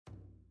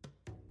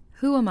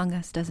Who among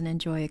us doesn't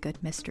enjoy a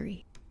good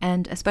mystery?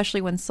 And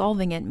especially when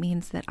solving it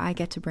means that I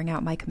get to bring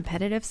out my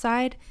competitive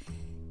side,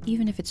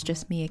 even if it's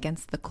just me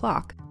against the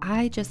clock.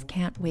 I just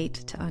can't wait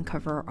to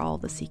uncover all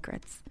the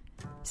secrets.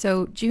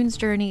 So June's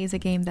Journey is a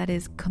game that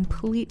is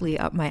completely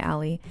up my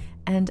alley,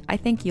 and I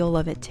think you'll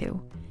love it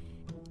too.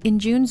 In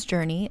June's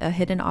Journey, a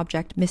hidden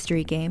object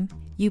mystery game,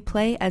 you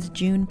play as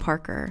June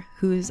Parker,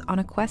 who's on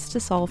a quest to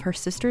solve her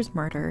sister's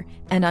murder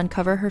and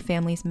uncover her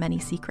family's many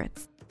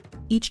secrets.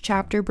 Each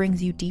chapter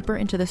brings you deeper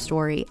into the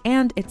story,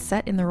 and it's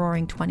set in the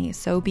Roaring '20s,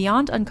 so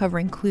beyond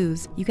uncovering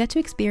clues, you get to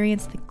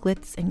experience the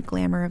glitz and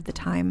glamour of the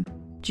time.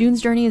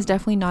 June's Journey is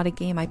definitely not a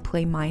game I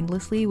play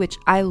mindlessly, which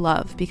I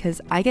love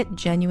because I get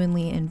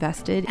genuinely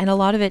invested, and a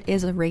lot of it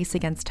is a race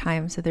against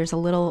time, so there's a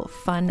little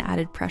fun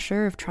added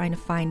pressure of trying to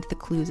find the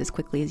clues as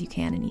quickly as you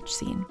can in each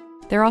scene.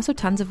 There are also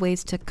tons of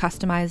ways to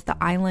customize the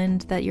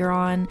island that you're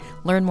on,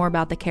 learn more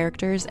about the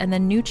characters, and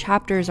then new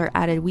chapters are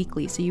added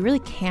weekly, so you really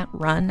can't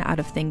run out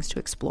of things to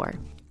explore.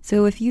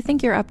 So if you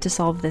think you're up to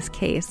solve this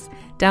case,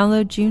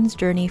 download June's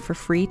Journey for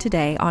free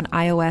today on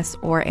iOS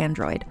or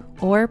Android,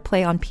 or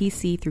play on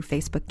PC through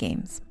Facebook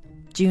Games.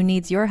 June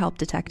needs your help,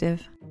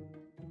 detective.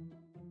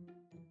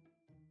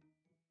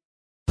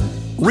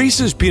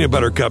 Reese's peanut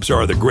butter cups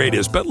are the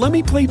greatest, but let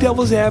me play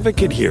devil's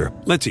advocate here.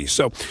 Let's see.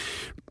 So,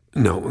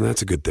 no,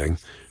 that's a good thing.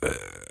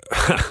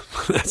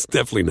 That's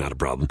definitely not a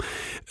problem.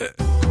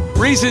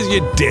 Reese's,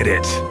 you did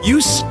it. You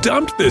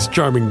stumped this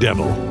charming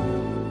devil.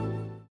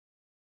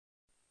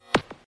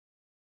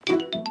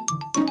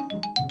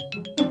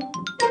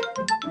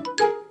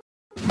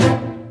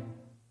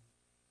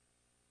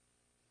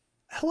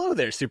 Hello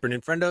there, Super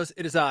Nintendos.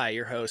 It is I,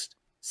 your host,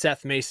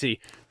 Seth Macy.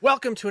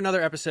 Welcome to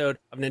another episode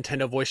of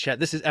Nintendo Voice Chat.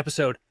 This is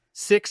episode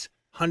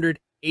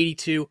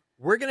 682.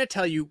 We're going to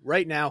tell you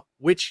right now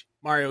which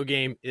Mario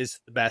game is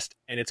the best,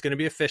 and it's going to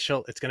be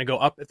official. It's going to go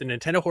up at the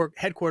Nintendo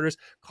headquarters,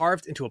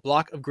 carved into a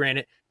block of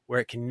granite where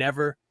it can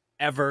never,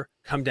 ever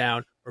come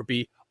down or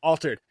be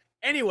altered.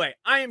 Anyway,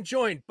 I am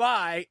joined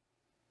by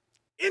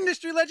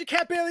industry legend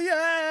Kat Bailey.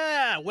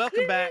 Yeah!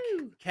 Welcome back,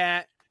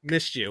 Kat.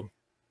 Missed you.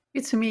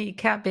 It's me,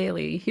 Kat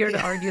Bailey, here to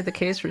argue the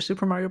case for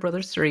Super Mario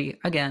Bros. 3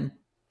 again.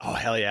 Oh,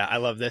 hell yeah. I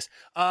love this.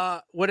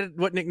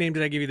 What nickname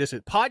did I give you this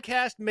with?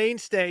 Podcast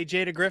mainstay,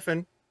 Jada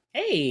Griffin.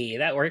 Hey,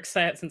 that works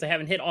since I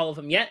haven't hit all of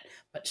them yet,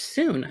 but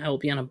soon I will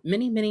be on a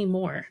many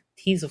more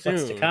tease of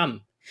what's to come.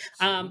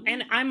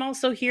 And I'm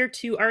also here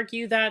to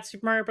argue that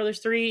Super Mario Bros.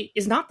 3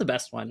 is not the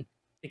best one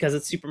because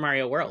it's Super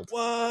Mario World.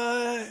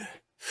 What?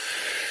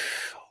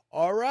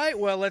 All right,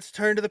 well, let's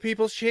turn to the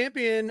people's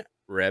champion,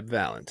 Reb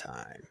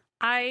Valentine.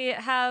 I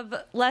have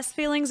less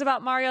feelings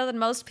about Mario than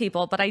most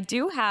people, but I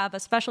do have a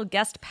special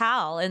guest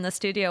pal in the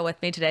studio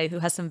with me today who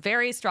has some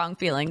very strong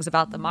feelings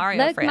about the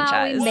Mario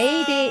franchise. Look, Maui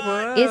made it.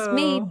 Whoa. It's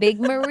me, Big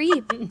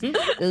Marie.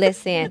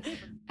 Listen,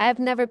 I've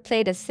never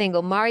played a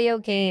single Mario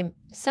game.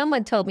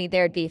 Someone told me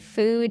there'd be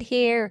food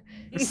here.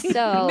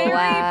 So,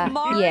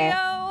 Mario,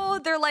 yeah.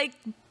 They're like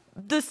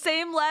the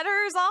same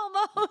letters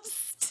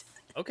almost.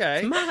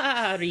 Okay.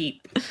 Mario.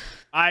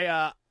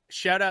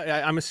 Shout out.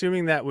 I'm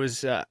assuming that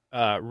was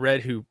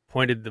Red who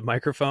pointed the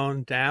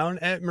microphone down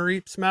at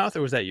Mareep's mouth,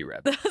 or was that you,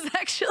 Reb? That was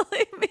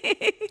actually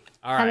me.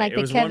 All right. I like it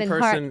the was Kevin one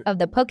Hart person of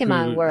the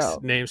Pokemon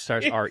world. Name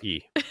starts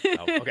R-E.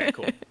 Oh, okay,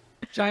 cool.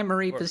 Giant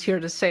Mareep is here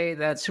to say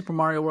that Super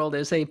Mario World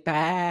is a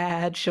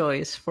bad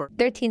choice for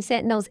 13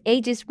 Sentinels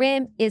Aegis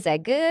Rim is a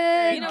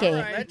good game.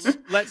 Right.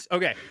 Let's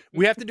okay.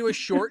 We have to do a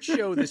short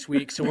show this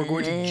week, so we're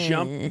going to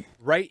jump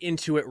right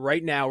into it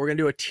right now. We're going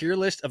to do a tier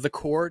list of the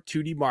core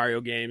 2D Mario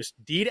games,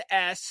 D to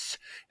S,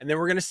 and then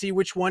we're going to see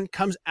which one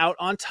comes out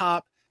on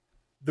top.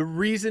 The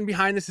reason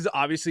behind this is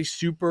obviously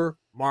Super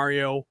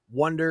Mario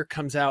Wonder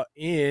comes out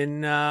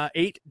in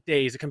 8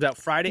 days. It comes out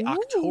Friday,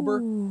 October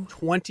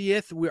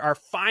 20th. Our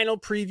final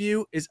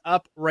preview is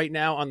up right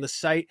now on the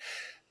site.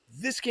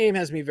 This game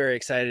has me very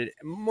excited.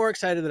 More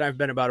excited than I've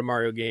been about a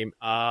Mario game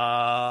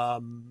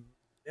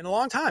in a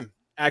long time,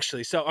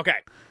 actually. So, okay,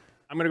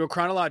 I'm going to go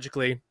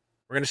chronologically.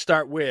 We're going to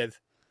start with...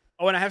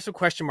 Oh, and I have some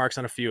question marks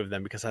on a few of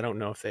them because I don't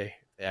know if they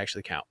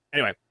actually count.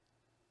 Anyway,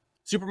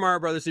 Super Mario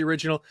Brothers, the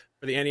original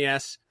for the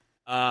NES.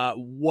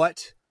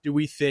 What do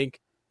we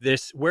think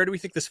where do we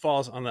think this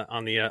falls on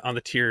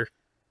the tier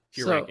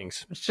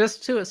rankings?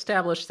 Just to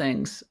establish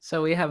things.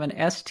 So we have an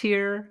S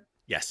tier,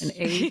 yes, an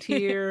A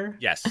tier,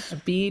 yes, a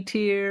B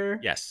tier,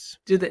 yes.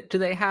 Do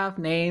they have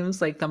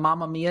names like the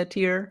Mamma Mia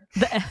tier?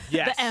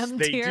 Yes, the M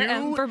they tier, do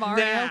M for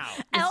Mario. now.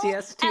 It's the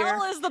S tier.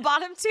 L is the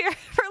bottom tier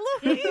for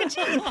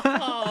Luigi.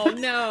 Oh,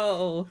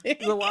 no. The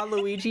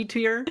Waluigi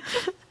tier.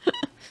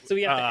 So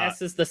we have the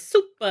S is the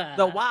super.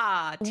 The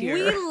Wa tier.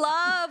 We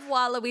love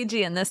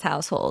Waluigi in this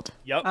household.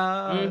 Yep. Fair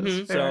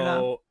enough.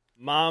 So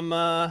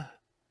Mamma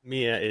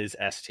Mia is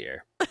S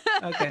tier. Okay.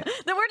 Then we're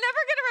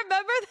never gonna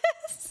remember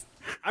this.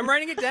 I'm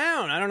writing it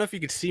down. I don't know if you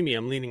could see me.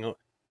 I'm leaning over.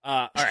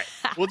 All right.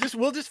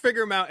 We'll just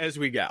figure them out as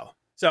we go.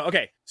 So,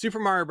 okay, Super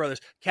Mario Brothers.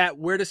 Kat,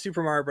 where does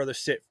Super Mario Brothers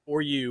sit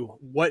for you?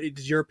 What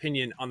is your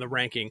opinion on the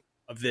ranking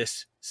of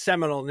this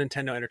seminal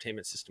Nintendo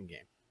Entertainment System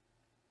game?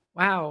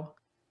 Wow.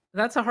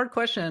 That's a hard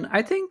question.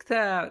 I think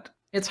that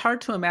it's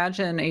hard to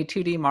imagine a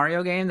 2D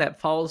Mario game that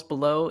falls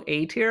below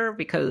A tier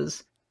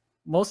because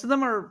most of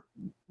them are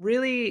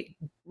really,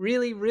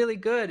 really, really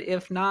good,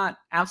 if not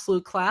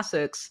absolute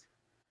classics.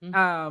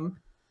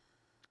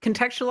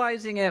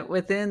 Contextualizing it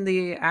within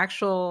the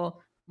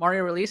actual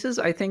Mario releases,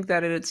 I think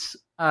that it's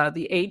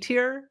the A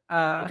tier.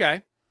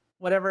 Okay.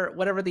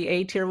 Whatever the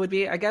A tier would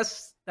be. I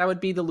guess that would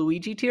be the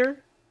Luigi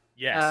tier.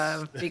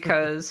 Yes.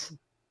 Because,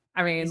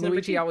 I mean, He's number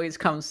Luigi 2. always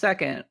comes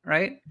second,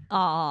 right?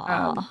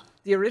 Aww.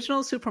 The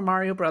original Super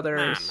Mario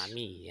Brothers, Mamma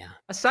mia.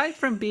 aside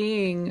from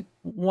being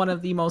one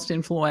of the most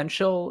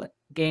influential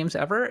games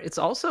ever, it's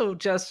also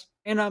just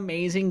an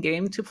amazing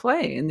game to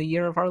play in the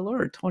year of our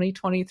Lord,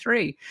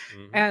 2023.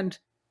 And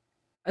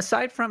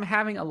aside from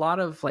having a lot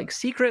of like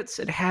secrets,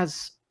 it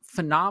has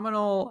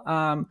phenomenal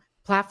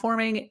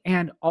platforming,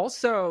 and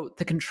also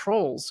the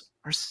controls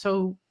are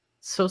so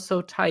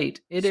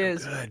tight. It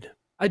is good.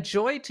 a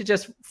joy to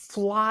just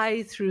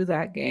fly through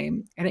that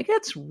game, and it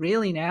gets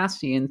really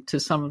nasty into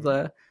some of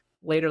the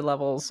later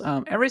levels.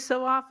 Every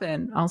so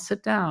often, I'll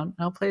sit down,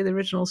 I'll play the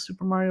original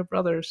Super Mario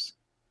Brothers,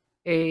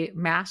 a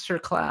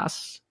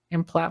masterclass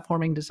in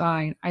platforming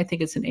design. I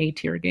think it's an A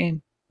tier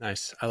game.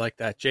 Nice. I like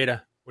that.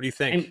 Jada, what do you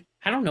think? And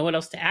I don't know what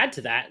else to add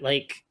to that.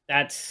 Like,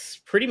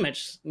 that's pretty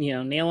much,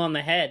 nail on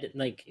the head.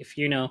 Like, if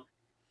you're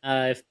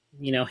a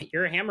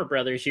Hammer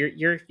Brothers,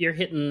 you're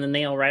hitting the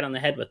nail right on the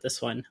head with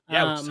this one.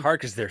 Yeah, it's hard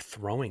because they're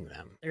throwing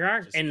them. There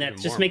are, Just and that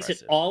even just more makes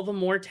impressive. it all the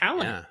more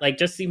talent. Yeah. Like,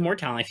 just see more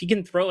talent. If you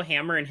can throw a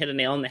hammer and hit a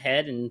nail on the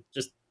head and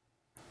just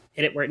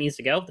hit it where it needs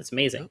to go, that's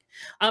amazing.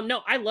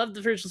 No, I love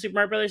the original Super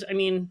Mario Brothers. I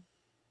mean,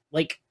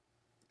 like,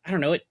 I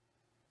don't know, it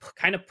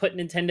kind of put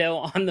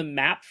Nintendo on the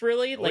map,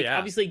 really. Like,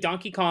 obviously,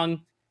 Donkey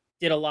Kong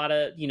did a lot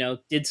of,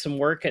 did some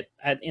work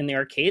in the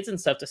arcades and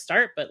stuff to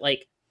start, but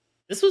like,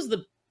 this was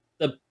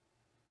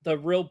the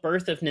real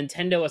birth of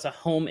Nintendo as a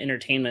home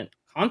entertainment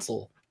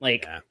console.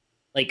 Like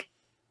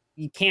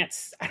you can't,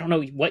 I don't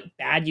know what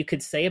bad you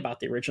could say about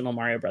the original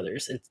Mario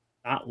Brothers. It's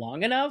not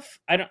long enough.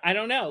 I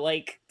don't know.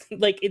 Like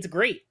it's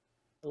great.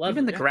 I love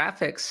Even it. the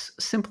graphics,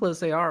 simple as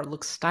they are,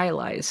 look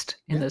stylized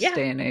in this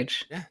day and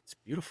age. Yeah, it's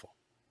beautiful.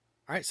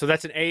 All right, so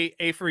that's an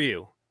A for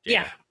you. Jada.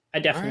 Yeah, I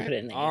definitely All put it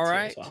in the All A tier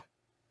right. as well.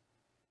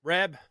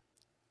 Reb,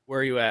 where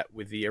are you at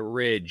with the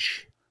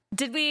Ridge?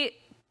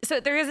 So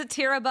there is a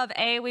tier above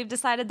A. We've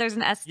decided there's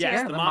an S tier.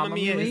 Yes, the Mamma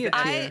Mia is the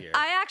S tier.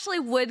 I actually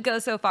would go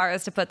so far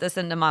as to put this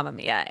into Mamma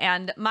Mia.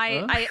 And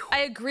I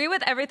agree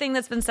with everything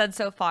that's been said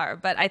so far,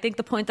 but I think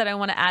the point that I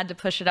want to add to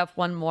push it up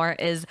one more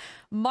is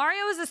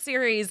Mario is a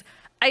series.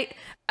 I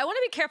want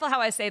to be careful how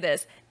I say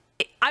this.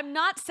 I'm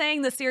not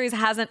saying the series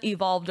hasn't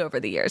evolved over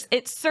the years.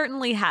 It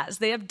certainly has.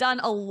 They have done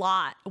a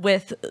lot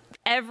with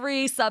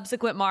every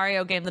subsequent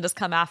Mario game that has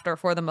come after,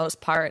 for the most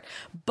part.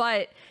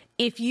 But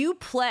if you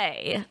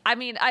play, I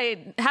mean,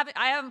 I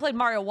haven't played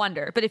Mario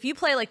Wonder, but if you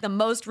play like the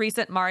most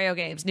recent Mario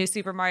games, New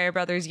Super Mario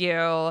Brothers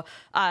U,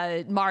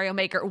 Mario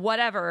Maker,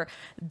 whatever,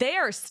 they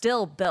are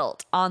still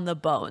built on the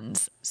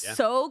bones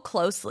so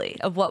closely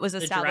of what was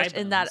established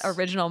in that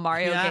original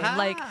Mario game.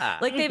 Like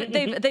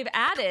they've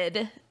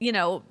added,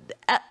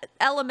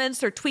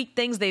 elements or tweaked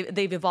things.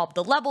 They've evolved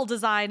the level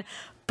design,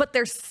 but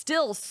they're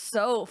still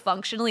so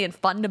functionally and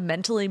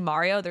fundamentally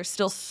Mario. There's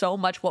still so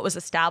much what was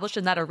established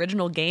in that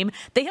original game.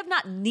 They have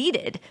not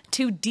needed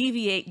to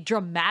deviate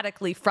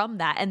dramatically from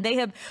that. And they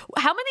have,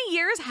 how many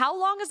years, how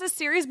long has this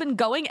series been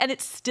going? And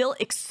it's still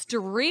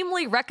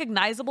extremely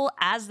recognizable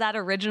as that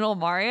original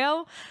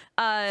Mario.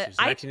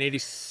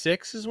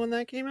 1986 is when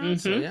that came out.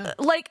 So yeah.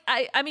 Like,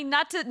 I mean,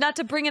 not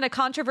to bring in a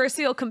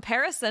controversial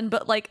comparison,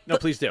 but like, no,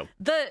 please do.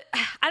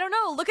 I don't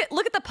know. Look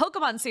at the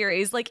Pokemon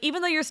series. Like,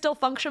 even though you're still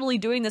functionally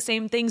doing the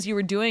same things you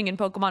were doing in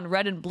Pokemon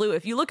Red and Blue,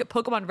 if you look at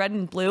Pokemon Red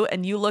and Blue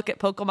and you look at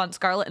Pokemon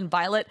Scarlet and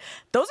Violet,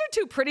 those are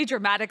two pretty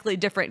dramatically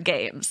different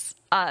games.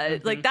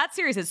 Like, that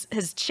series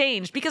has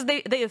changed because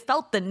they have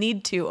felt the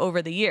need to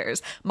over the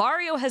years.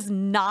 Mario has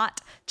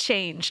not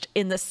changed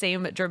in the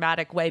same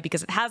dramatic way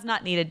because it has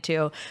not needed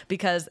to,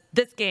 because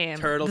this game,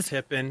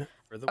 tipping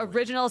for the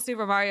original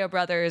Super Mario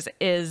Brothers,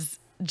 is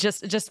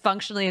just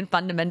functionally and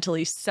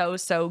fundamentally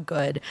so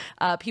good.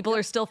 People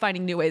are still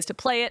finding new ways to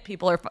play it.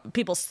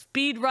 People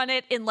speed run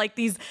it in like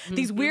these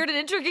weird and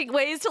intricate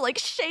ways to like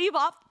shave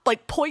off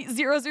like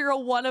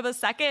 0.001 of a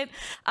second.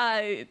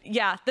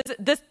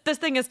 This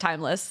thing is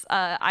timeless.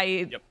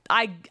 I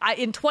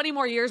in 20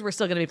 more years we're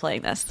still going to be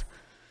playing this.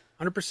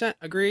 100%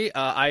 agree.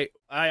 I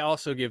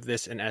also give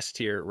this an S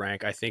tier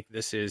rank. I think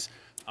this is,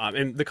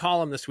 and the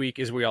column this week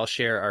is we all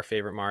share our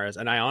favorite Marios.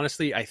 And I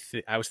honestly,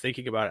 I was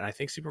thinking about it, and I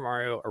think Super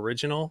Mario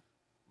Original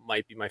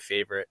might be my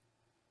favorite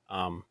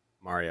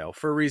Mario,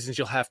 for reasons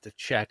you'll have to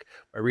check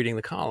by reading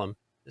the column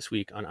this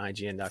week on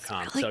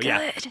IGN.com. Really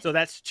good. So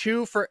that's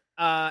 2 for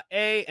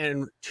A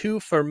and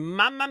 2 for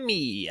Mamma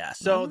Mia.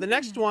 So the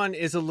next one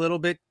is a little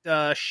bit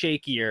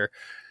shakier.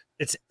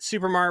 It's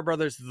Super Mario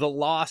Brothers The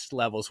Lost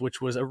Levels, which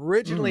was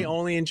originally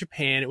only in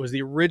Japan. It was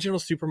the original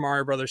Super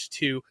Mario Brothers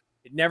 2.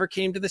 It never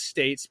came to the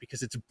States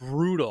because it's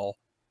brutal.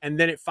 And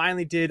then it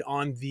finally did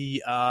on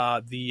the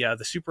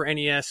Super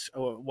NES.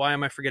 Oh, why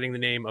am I forgetting the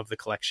name of the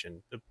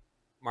collection? The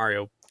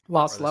Mario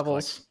Lost this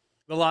Levels.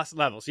 The Lost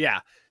Levels, yeah.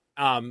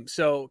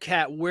 So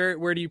Kat,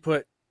 where do you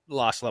put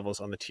Lost Levels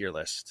on the tier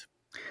list?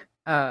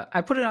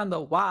 I put it on the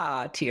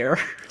wah tier.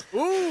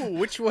 Ooh,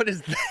 which one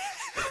is that?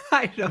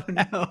 I don't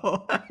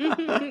know.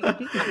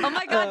 Oh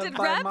my god, did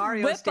by Reb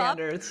Mario whip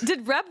standards. up?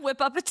 Did Reb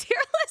whip up a tier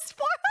list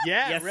for us?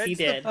 Yeah, Yes, Red's he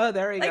did. Oh,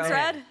 there you Thanks, go.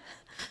 Red.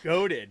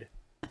 Goated.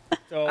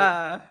 So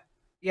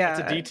Yeah, it's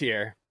a D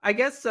tier. I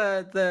guess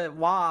the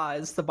wah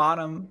is the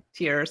bottom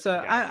tier, so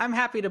I'm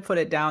happy to put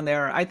it down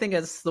there. I think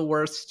it's the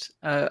worst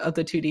of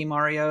the 2D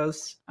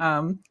Marios.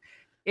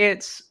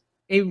 It's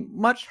a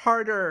much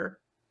harder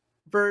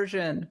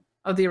version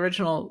of the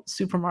original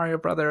Super Mario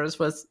Brothers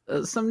with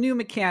some new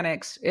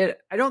mechanics.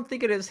 I don't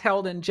think it is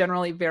held in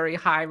generally very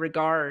high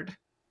regard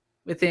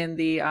within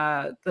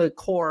the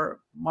core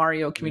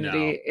Mario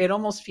community. No. It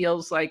almost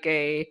feels like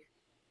a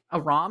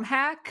ROM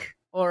hack,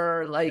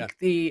 or like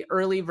the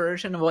early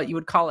version of what you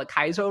would call a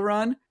Kaizo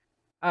run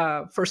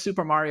for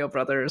Super Mario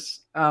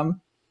Brothers.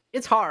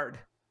 It's hard.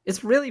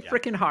 It's really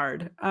freaking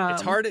hard.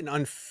 It's hard and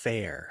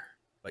unfair,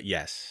 but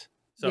yes.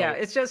 So, yeah,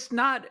 it's just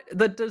not,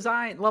 the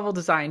level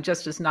design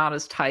just is not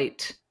as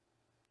tight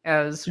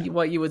as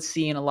what you would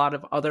see in a lot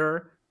of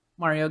other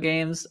Mario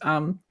games.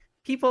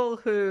 People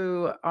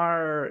who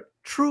are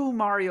true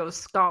Mario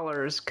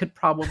scholars could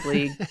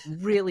probably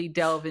really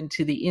delve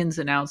into the ins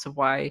and outs of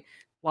why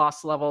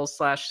Lost Levels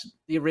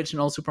 / the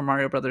original Super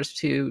Mario Brothers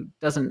 2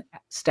 doesn't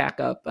stack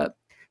up. But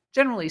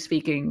generally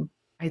speaking,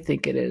 I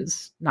think it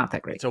is not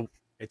that great.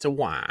 It's a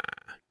wah.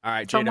 All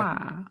right,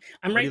 Jada.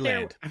 I'm right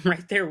there. I'm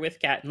right there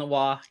with Kat in the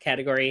wah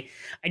category.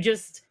 I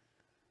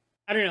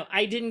don't know.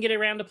 I didn't get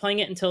around to playing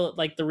it until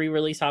like the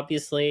re-release,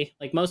 obviously,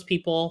 like most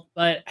people.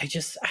 But I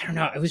don't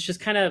know. I was just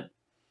kind of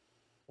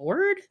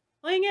bored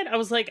playing it. I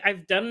was like,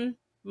 I've done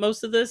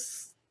most of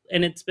this,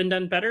 and it's been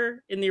done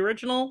better in the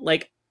original.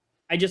 Like,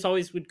 I just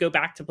always would go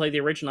back to play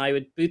the original. I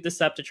would boot this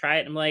up to try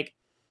it. And I'm like,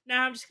 no,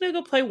 I'm just gonna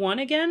go play one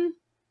again,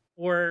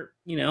 or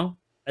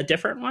a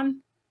different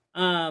one.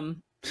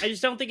 I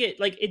just don't think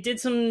it did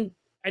some.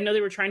 I know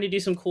they were trying to do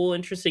some cool,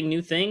 interesting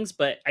new things,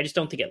 but I just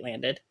don't think it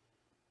landed.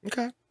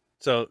 Okay.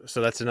 So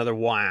that's another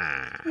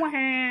wah.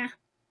 Wah.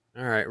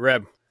 All right,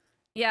 Reb.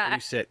 Yeah, where do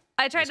you sit?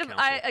 I tried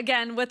to,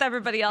 again, with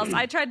everybody else,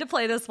 I tried to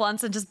play this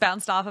once and just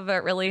bounced off of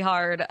it really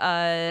hard.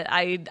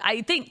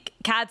 I think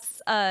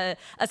Kat's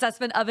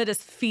assessment of it is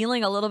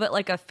feeling a little bit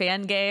like a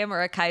fan game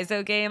or a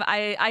Kaizo game.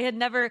 I'd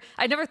never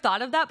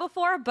thought of that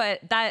before, but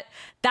that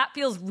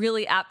feels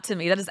really apt to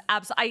me. That is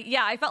absolutely,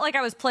 I felt like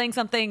I was playing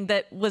something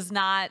that was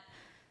not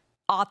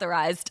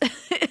authorized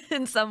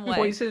in some way.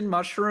 Poison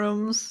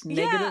mushrooms,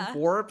 negative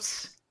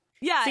warps.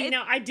 Yeah. See,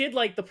 I did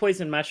like the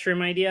poison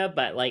mushroom idea,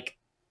 but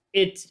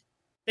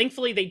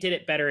thankfully they did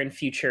it better in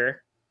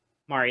future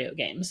Mario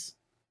games.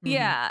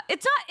 Yeah,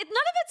 it's not. None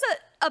of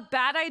it's a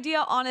bad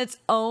idea on its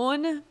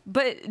own,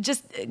 but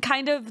just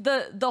kind of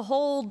the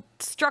whole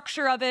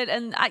structure of it,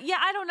 and I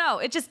don't know.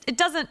 It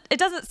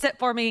doesn't sit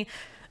for me.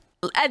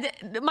 And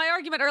my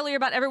argument earlier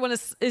about everyone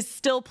is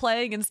still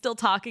playing and still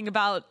talking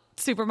about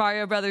Super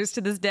Mario Brothers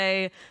to this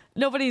day.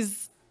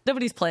 Nobody's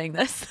playing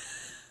this.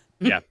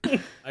 Yeah, I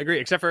agree,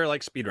 except for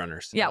like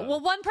speedrunners. Yeah, well,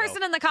 one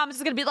person in the comments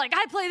is going to be like,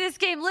 I play this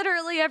game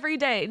literally every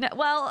day. No,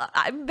 well,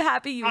 I'm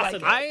happy you like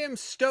it. I am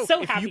stoked.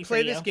 So if happy you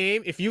play for you. this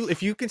game, if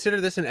you consider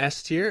this an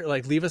S tier,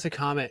 like leave us a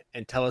comment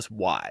and tell us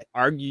why.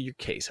 Argue your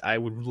case. I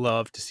would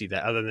love to see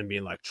that, other than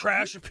being like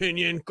trash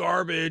opinion,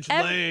 garbage,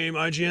 lame,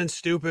 IGN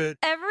stupid.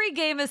 Every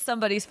game is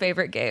somebody's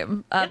favorite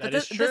game, but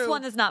this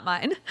one is not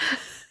mine.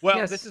 Well,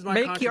 Yes, this is my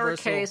make your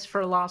controversial case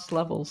for Lost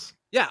Levels.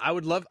 Yeah, I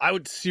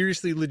would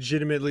seriously,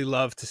 legitimately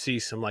love to see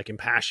some like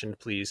impassioned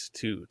pleas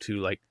to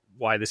like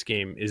why this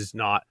game is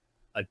not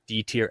a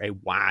D tier, a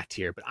Y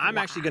tier. But I'm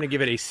actually going to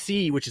give it a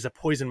C, which is a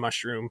poison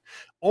mushroom,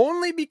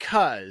 only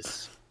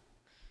because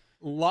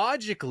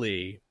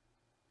logically,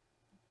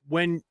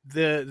 when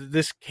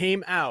this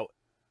came out,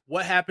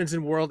 what happens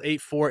in World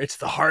 8-4? It's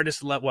the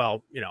hardest level.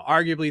 Well,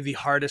 arguably the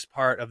hardest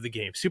part of the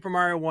game. Super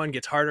Mario 1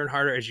 gets harder and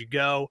harder as you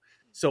go.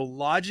 So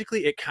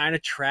logically, it kind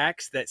of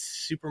tracks that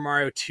Super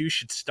Mario 2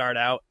 should start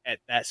out at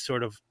that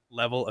sort of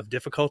level of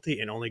difficulty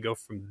and only go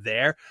from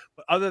there.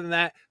 But other than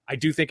that, I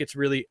do think it's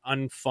really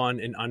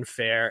unfun and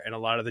unfair, and a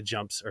lot of the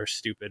jumps are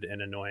stupid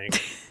and annoying.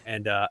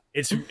 And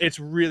it's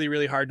really,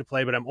 really hard to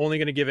play, but I'm only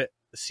going to give it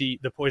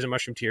the Poison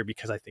Mushroom tier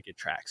because I think it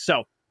tracks.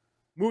 So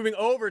moving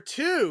over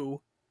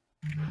to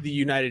the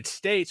United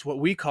States, what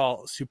we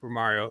call Super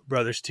Mario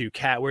Brothers 2.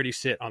 Kat, where do you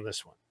sit on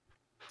this one?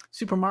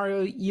 Super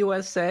Mario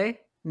USA,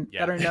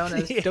 better known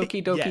as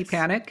Doki Doki Yes.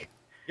 Panic.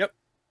 Yep.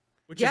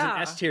 Which is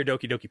an S tier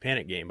Doki Doki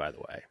Panic game, by the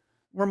way.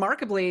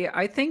 Remarkably,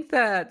 I think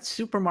that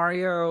Super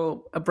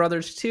Mario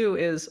Brothers 2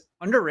 is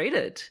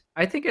underrated.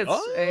 I think it's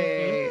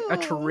a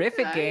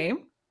terrific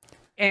game,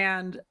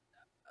 and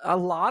a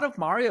lot of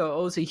Mario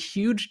owes a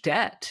huge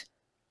debt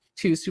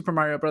to Super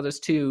Mario Brothers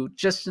 2,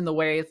 just in the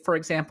way, for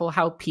example,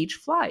 how Peach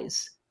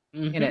flies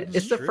in it.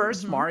 It's the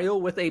first Mario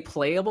with a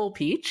playable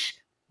Peach,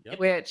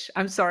 which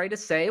I'm sorry to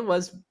say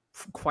was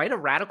quite a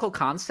radical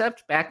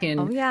concept back in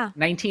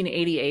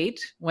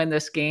 1988 when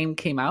this game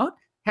came out.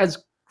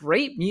 Has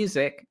great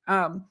music.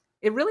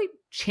 It really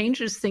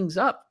changes things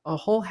up a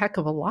whole heck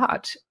of a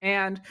lot.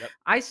 And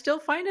I still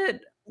find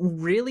it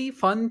really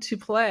fun to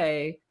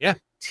play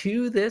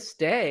to this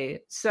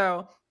day.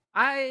 So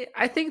I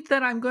think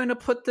that I'm going to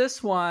put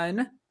this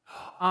one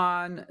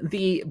on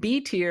the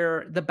B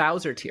tier, the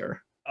Bowser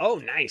tier.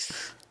 Oh,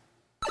 nice.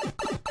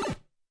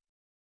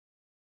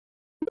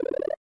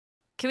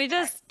 Can we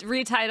just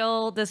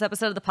retitle this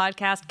episode of the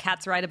podcast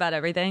Cat's Right About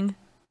Everything?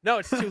 No,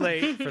 it's too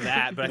late for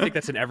that, but I think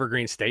that's an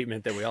evergreen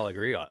statement that we all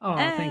agree on. Oh,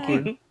 thank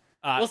you.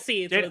 We'll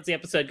see as the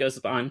episode goes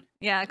on.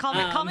 Yeah,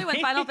 call me when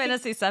Final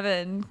Fantasy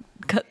VII,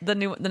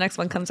 the next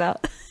one comes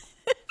out.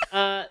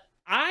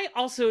 I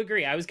also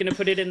agree. I was going to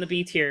put it in the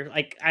B tier.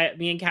 Like,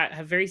 me and Kat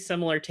have very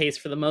similar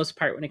tastes for the most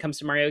part when it comes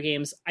to Mario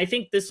games. I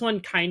think this one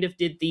kind of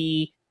did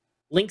the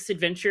Link's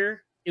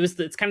Adventure.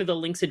 It's kind of the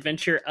Link's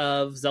Adventure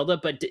of Zelda,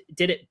 but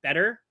did it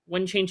better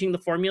when changing the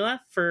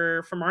formula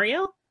for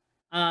Mario.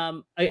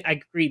 I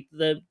agree.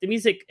 The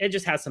music, it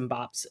just has some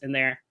bops in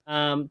there.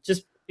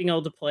 Just being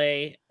able to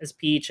play as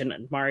Peach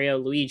and Mario,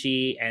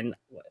 Luigi, and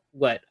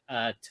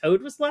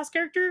Toad was the last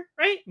character,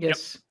 right?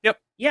 Yes. Yep.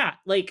 Yeah,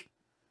 like,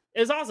 it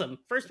was awesome.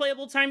 First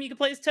playable time you could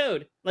play as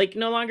Toad. Like,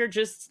 no longer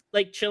just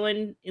like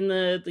chilling in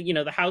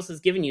the house is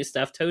giving you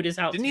stuff. Toad is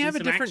out. Didn't he have a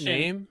different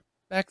name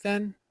back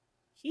then?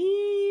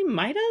 He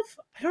might have.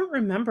 I don't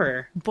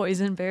remember.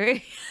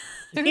 Boysenberry.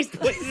 He's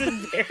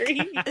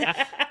Boysenberry.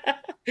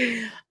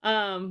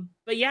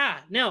 But yeah,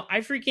 no,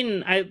 I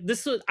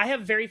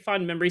have very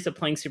fond memories of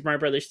playing Super Mario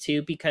Brothers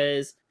 2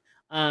 because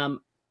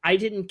I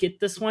didn't get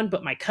this one,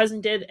 but my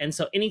cousin did, and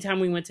so anytime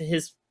we went to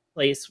his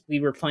place, we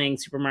were playing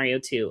Super Mario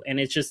 2, and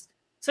it's just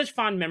such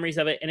fond memories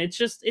of it, and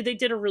they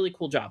did a really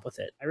cool job with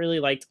it. I really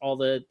liked all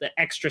the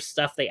extra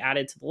stuff they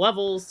added to the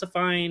levels to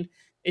find.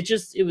 It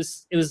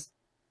was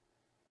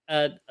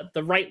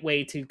the right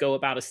way to go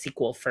about a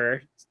sequel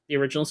for the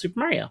original Super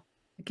Mario.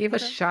 It gave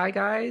us Shy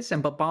Guys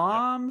and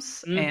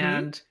Bombs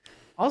and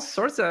all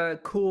sorts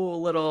of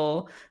cool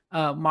little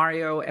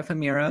Mario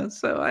ephemeras.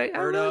 So I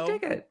really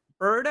dig it.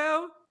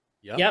 Birdo?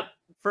 Yep.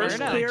 First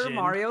Birdo. clear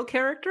Mario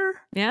character?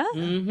 Yeah?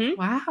 Mm-hmm.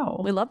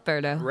 Wow. We love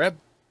Birdo. Reb,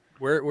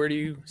 where do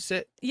you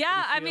sit?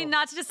 Yeah, I mean,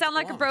 not to just sound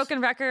like a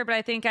broken record, but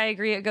I think I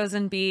agree it goes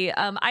in B.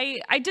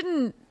 I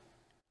didn't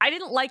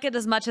like it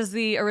as much as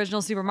the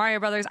original Super Mario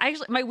Brothers.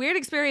 My weird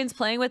experience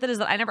playing with it is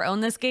that I never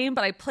owned this game,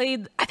 but I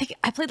played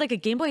like a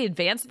Game Boy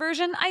Advance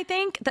version, I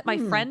think, that my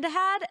friend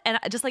had. And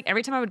just like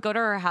every time I would go to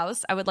her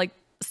house, I would like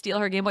steal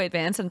her Game Boy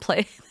Advance and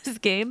play this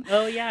game.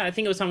 Oh yeah, I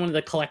think it was on one of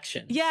the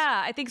collections.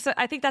 Yeah, I think so.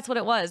 I think that's what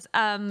it was.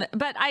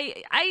 But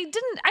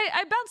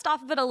I bounced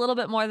off of it a little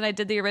bit more than I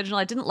did the original.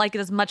 I didn't like it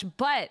as much,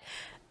 but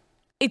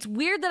it's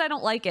weird that I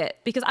don't like it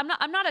because I'm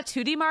not a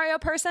 2D Mario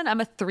person. I'm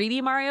a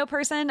 3D Mario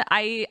person.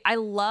 I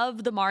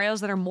love the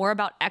Marios that are more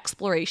about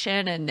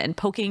exploration and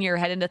poking your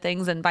head into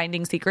things and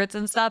finding secrets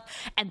and stuff.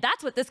 And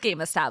that's what this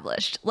game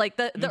established. Like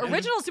the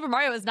original Super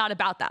Mario is not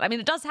about that. I mean,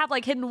 it does have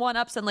like hidden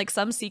one-ups and like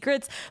some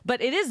secrets,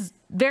 but it is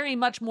very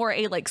much more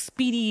a like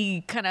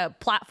speedy kind of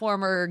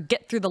platformer,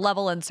 get through the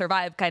level and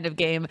survive kind of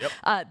game.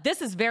 Yep.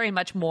 This is very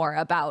much more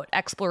about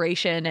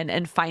exploration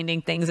and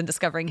finding things and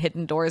discovering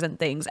hidden doors and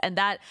things. And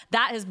that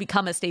has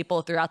become a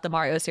staple throughout the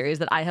Mario series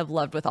that I have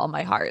loved with all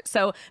my heart.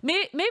 So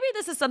maybe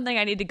this is something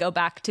I need to go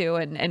back to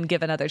and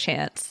give another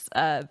chance.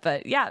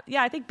 But yeah,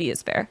 I think B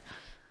is fair.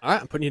 All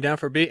right, I'm putting you down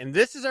for B. And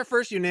this is our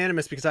first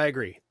unanimous because I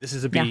agree. This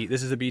is a B. Yeah.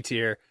 This is a B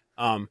tier.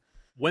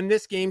 When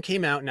this game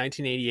came out in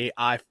 1988,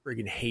 I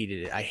friggin'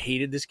 hated it. I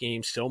hated this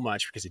game so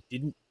much because it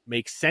didn't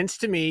make sense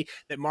to me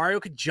that Mario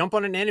could jump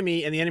on an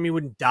enemy and the enemy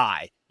wouldn't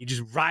die. You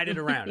just ride it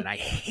around. And I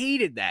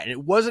hated that. And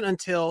it wasn't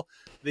until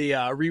the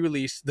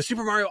re-release, the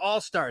Super Mario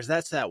All-Stars,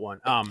 that's that one,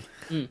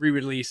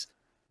 re-release,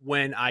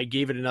 when I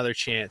gave it another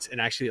chance. And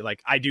actually,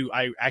 like, I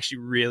actually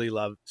really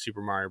love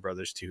Super Mario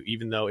Brothers 2,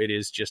 even though it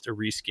is just a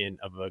reskin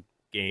of a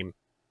game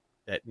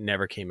that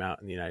never came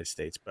out in the United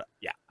States. But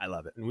yeah, I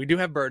love it. And we do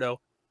have Birdo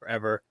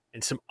forever.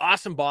 And some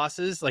awesome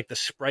bosses, like the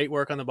sprite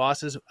work on the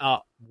bosses.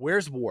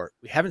 Where's Wart?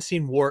 We haven't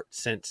seen Wart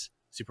since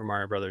Super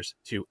Mario Brothers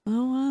 2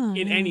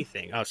 in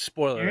anything. Oh,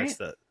 spoiler, that's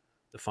the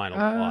final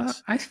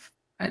boss.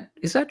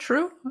 Is that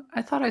true?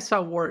 I thought I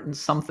saw Wart in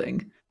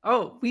something.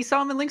 Oh, we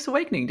saw him in Link's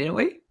Awakening, didn't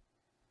we?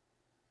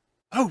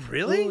 Oh,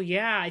 really? Oh,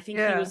 yeah. I think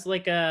he was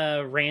like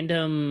a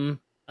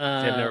random...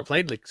 I've never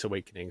played Link's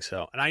Awakening,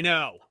 so... And I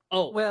know.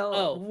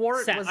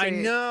 Wart was I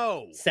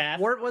know.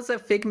 Wart was a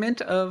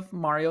figment of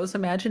Mario's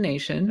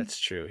imagination. That's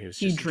true.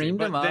 He dreamed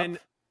him up. Then,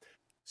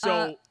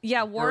 so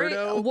Wart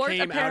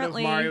came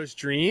apparently out of Mario's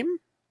dream,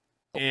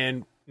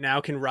 and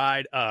now can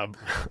ride a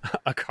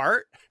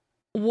cart.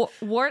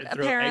 Wart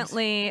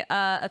apparently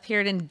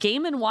appeared in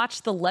Game &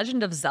 Watch: The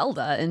Legend of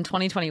Zelda in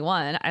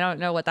 2021. I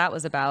don't know what that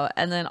was about,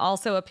 and then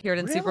also appeared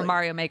in Super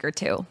Mario Maker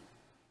 2.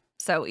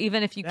 So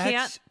even if you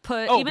can't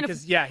put,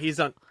 he's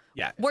on.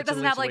 Yeah, Wart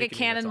doesn't have like a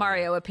canon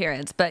Mario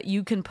appearance, but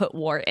you can put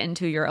Wart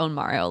into your own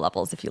Mario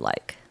levels if you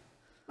like.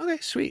 Okay,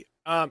 sweet.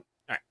 All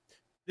right,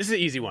 this is an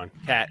easy one.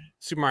 Kat,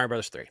 Super Mario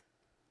Bros. 3.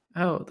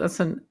 Oh,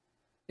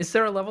 is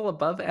there a level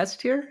above S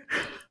tier?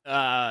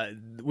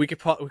 We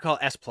call it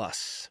S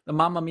plus. The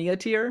Mamma Mia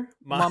tier?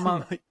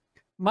 Mamma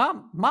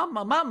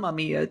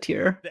Mia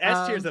tier. The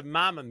S tier is the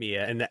Mamma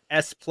Mia, and the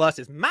S plus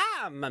is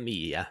Mamma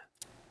Mia.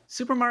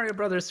 Super Mario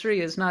Brothers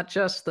 3 is not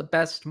just the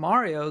best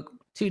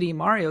 2D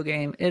Mario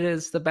game, it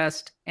is the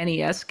best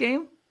NES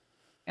game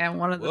and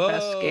one of the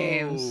best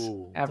games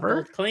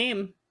ever. Bold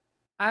claim.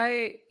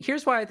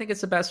 Here's why I think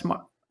it's the best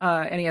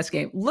NES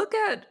game. Look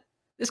at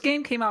this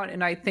game came out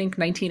in, I think,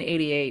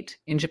 1988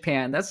 in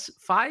Japan. That's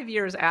 5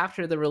 years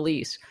after the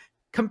release.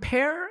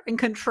 Compare and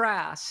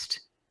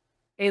contrast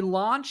a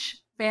launch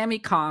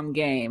Famicom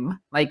game,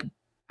 like,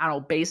 I don't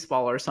know,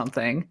 baseball or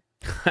something,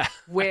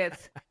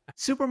 with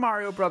Super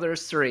Mario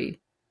Brothers 3.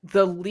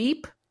 The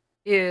leap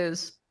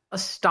is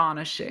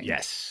astonishing.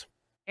 Yes.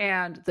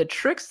 And the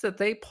tricks that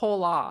they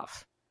pull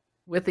off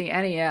with the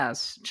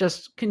NES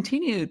just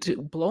continue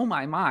to blow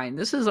my mind.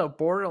 This is a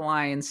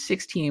borderline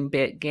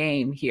 16-bit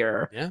game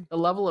here. Yeah. The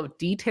level of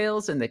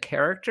details in the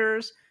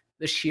characters,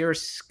 the sheer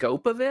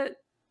scope of it,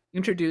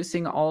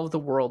 introducing all of the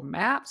world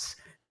maps,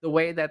 the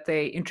way that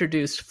they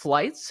introduced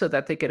flights so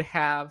that they could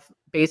have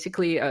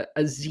basically a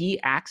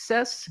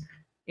Z-axis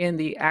in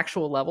the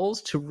actual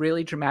levels to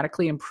really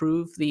dramatically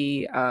improve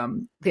the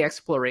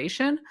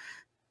exploration.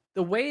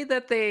 The way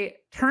that they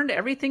turned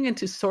everything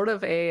into sort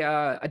of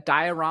a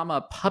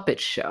diorama puppet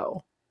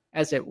show,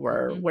 as it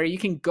were, where you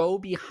can go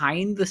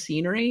behind the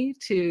scenery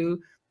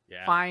to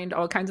find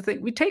all kinds of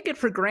things. We take it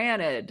for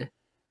granted,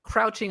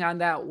 crouching on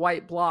that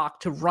white block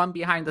to run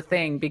behind the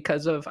thing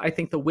because of, I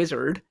think, the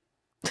wizard.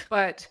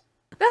 But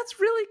that's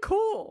really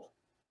cool.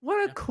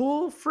 What a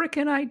cool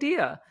freaking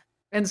idea.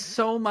 And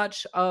so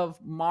much of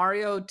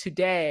Mario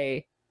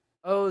today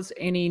owes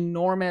an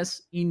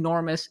enormous,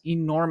 enormous,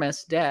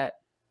 enormous debt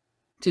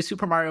to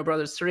Super Mario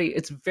Brothers 3.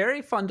 It's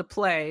very fun to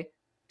play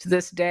to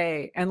this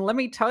day. And let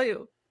me tell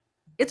you,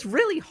 it's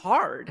really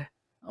hard.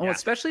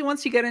 Especially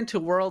once you get into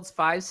worlds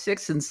 5,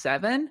 6, and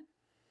 7.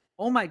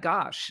 Oh my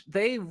gosh,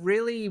 they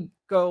really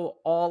go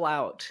all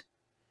out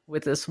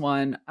with this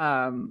one.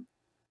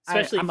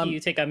 Especially if you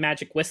take a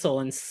magic whistle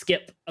and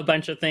skip a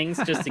bunch of things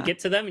just to get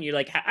to them, and you're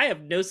like, I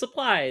have no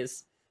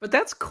supplies. But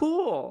that's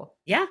cool.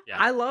 Yeah.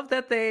 I love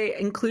that they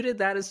included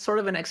that as sort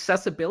of an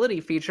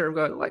accessibility feature of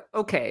going like,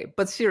 okay,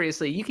 but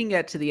seriously, you can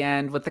get to the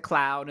end with the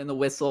cloud and the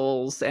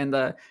whistles and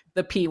the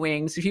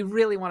P-wings if you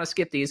really want to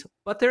skip these,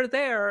 but they're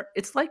there.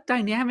 It's like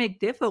dynamic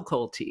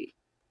difficulty.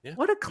 Yeah.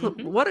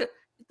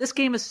 This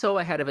game is so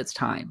ahead of its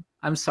time.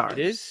 I'm sorry. It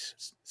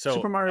is. So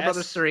Super Mario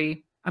Brothers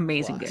 3,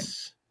 amazing game.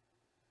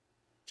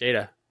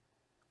 Jada.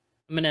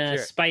 I'm going to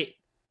spite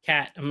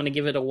Cat. I'm going to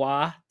give it a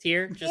wah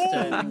tier. Just to...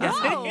 I'm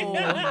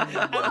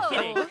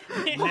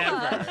kidding.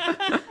 Never.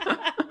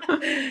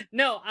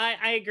 No,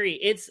 I agree.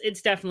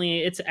 It's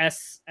definitely, it's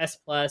S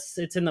plus.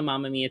 It's in the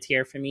Mamma Mia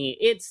tier for me.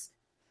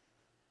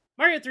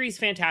 Mario 3 is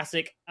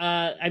fantastic.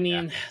 The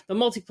being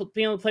able to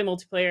play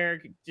multiplayer,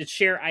 to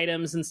share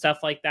items and stuff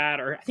like that.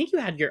 Or I think you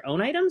had your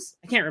own items.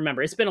 I can't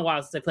remember. It's been a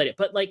while since I played it.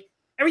 But like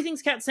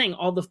everything's Cat saying,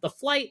 all the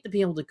flight, the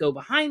being able to go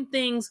behind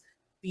things,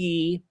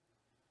 the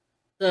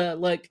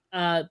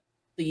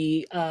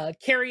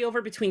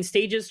carryover between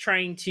stages,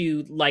 trying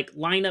to like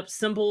line up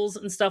symbols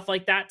and stuff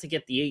like that to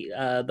get the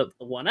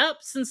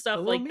 1-ups and stuff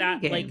like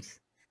that.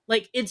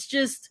 Like it's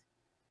just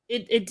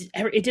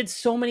it did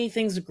so many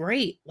things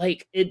great.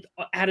 Like it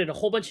added a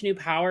whole bunch of new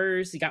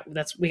powers.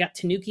 We got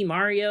Tanuki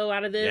Mario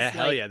out of this. Yeah,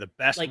 hell yeah, the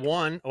best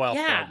one. Well,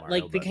 yeah,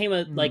 Mario, became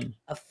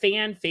a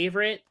fan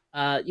favorite.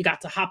 You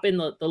got to hop in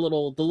the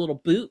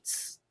little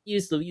boots.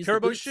 Use the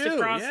turbo boots shoe.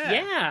 Across.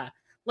 Yeah.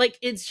 Like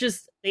it's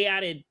just they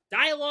added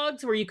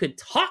dialogues where you could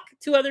talk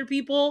to other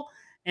people,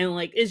 and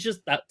like it's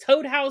just the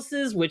Toad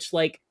houses, which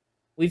like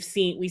we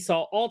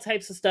saw all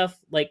types of stuff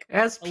like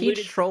as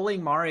Peach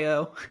trolling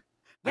Mario.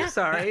 I'm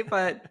sorry,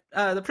 but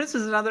the prince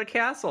is another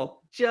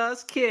castle.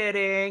 Just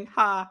kidding.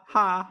 Ha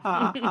ha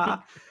ha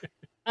ha.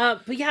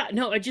 But yeah,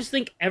 no, I just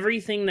think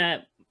everything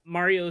that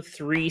Mario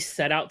 3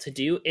 set out to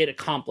do, it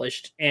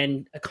accomplished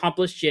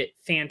it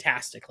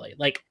fantastically.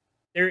 Like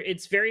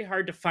it's very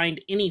hard to find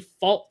any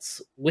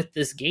faults with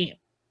this game.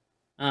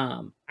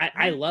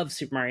 I love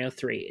Super Mario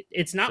 3.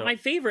 It's not my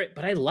favorite,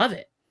 but I love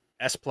it.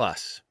 S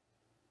plus.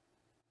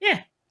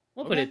 Yeah,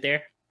 we'll put it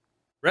there.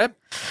 Reb?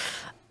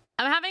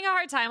 I'm having a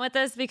hard time with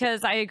this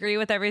because I agree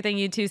with everything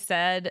you two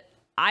said.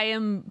 I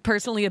am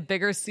personally a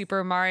bigger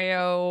Super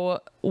Mario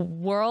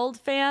World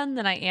fan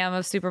than I am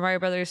of Super Mario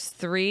Brothers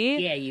 3.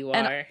 Yeah, you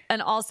are.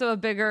 And also a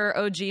bigger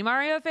OG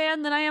Mario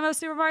fan than I am of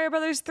Super Mario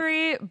Brothers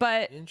 3.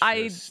 But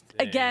I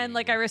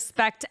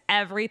respect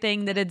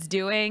everything that it's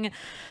doing.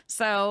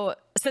 So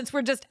since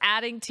we're just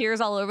adding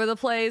tiers all over the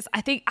place,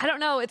 I don't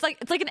know. It's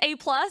like an A+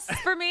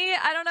 for me.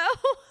 I don't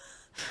know.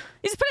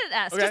 You just put it in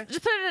S. Okay.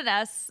 Just put it in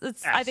S.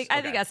 I think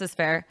S is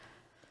fair.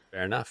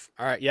 Fair enough.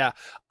 All right. Yeah.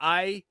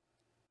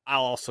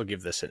 I'll also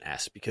give this an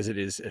S because it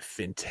is a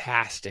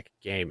fantastic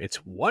game.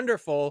 It's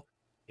wonderful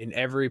in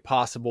every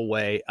possible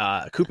way.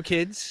 Koopa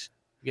Kids,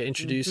 you get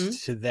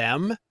introduced to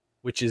them,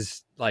 which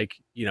is like,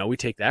 we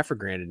take that for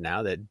granted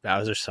now that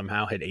Bowser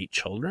somehow had 8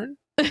 children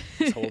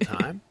this whole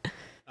time.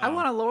 I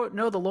want to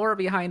know the lore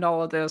behind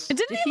all of this. Did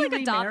he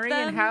like adopt remarry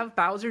them and have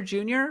Bowser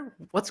Jr.?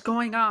 What's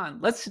going on?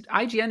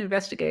 IGN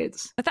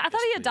investigates. I thought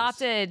he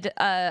adopted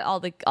all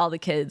the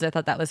kids. I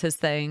thought that was his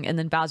thing, and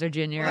then Bowser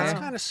Jr. That's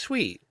kind of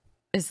sweet.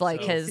 Is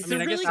like his. He's a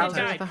really good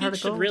guy. Peach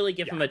should really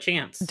give him a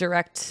chance.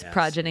 Direct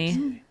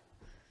progeny.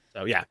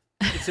 So yeah,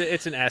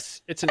 it's an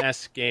S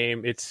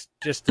game. It's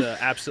just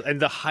absolute, and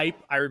the hype.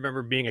 I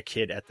remember being a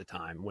kid at the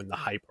time when the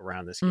hype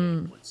around this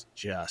game was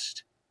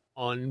just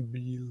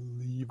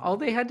unbelievable. All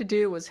they had to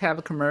do was have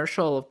a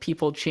commercial of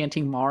people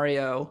chanting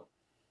Mario,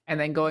 and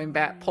then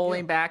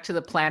pulling back to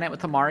the planet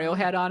with the Mario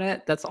head on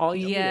it. That's all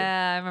you needed.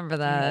 Yeah, I remember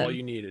that. All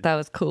you needed. That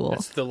was cool.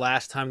 It's the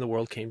last time the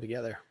world came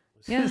together.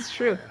 Yeah, it's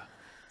true.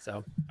 So,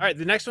 all right,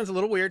 the next one's a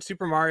little weird.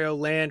 Super Mario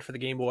Land for the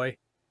Game Boy.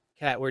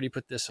 Kat, where do you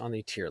put this on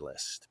the tier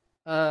list?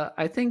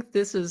 I think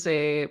this is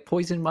a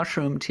poison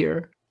mushroom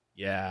tier.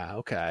 Yeah,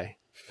 okay.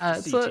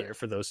 Tier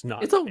for those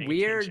not. It's a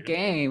weird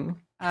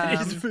game. It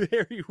is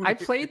very weird. I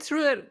played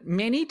through it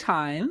many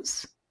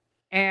times,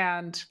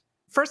 and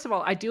first of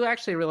all, I do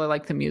actually really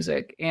like the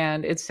music,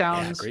 and it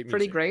sounds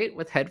pretty great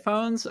with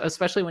headphones,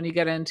 especially when you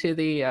get into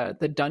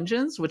the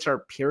dungeons, which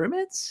are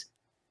pyramids,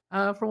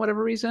 for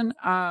whatever reason.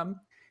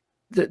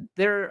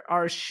 There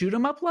are shoot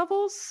 'em up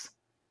levels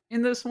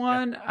in this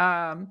one.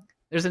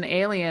 There's an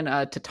alien,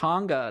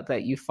 Tatonga,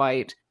 that you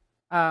fight.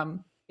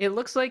 It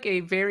looks like a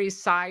very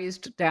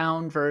sized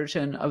down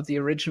version of the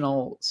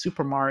original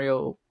Super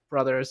Mario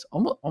Brothers.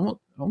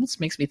 Almost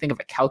makes me think of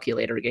a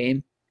calculator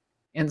game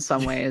in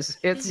some ways.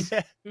 It's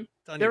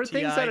there are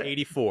things that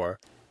 84.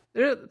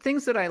 There are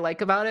things that I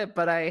like about it,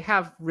 but I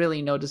have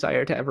really no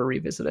desire to ever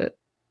revisit it.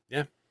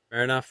 Yeah,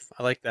 fair enough.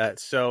 I like that.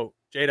 So,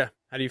 Jada,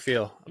 how do you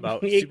feel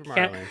about Super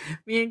Mario Land?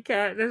 Me and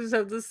Kat just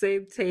have the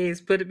same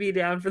taste. Put me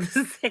down for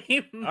the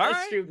same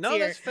mushroom No,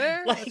 tier. that's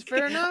fair. Like, that's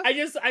fair enough.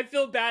 I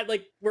feel bad.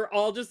 Like, we're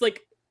all just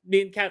like,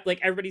 me and Kat, like,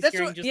 everybody's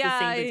hearing just the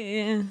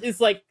same thing. It's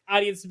like,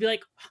 audience to be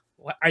like,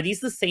 what, are these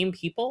the same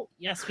people?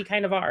 Yes, we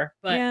kind of are.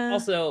 But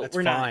also, that's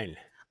we're fine.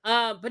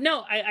 not. But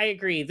no, I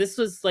agree. This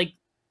was like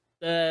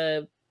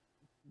the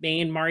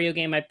main Mario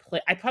game I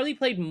played. I probably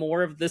played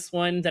more of this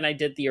one than I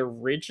did the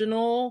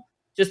original,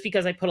 just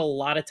because I put a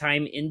lot of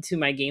time into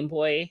my Game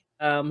Boy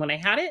when I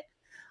had it.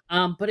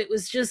 But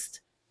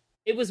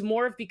it was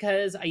more of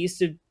because I used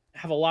to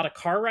have a lot of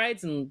car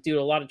rides and do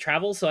a lot of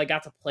travel, so I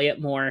got to play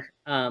it more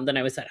than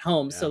I was at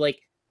home. Yeah. So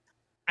like,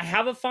 I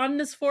have a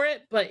fondness for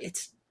it, but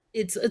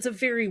it's a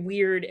very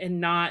weird and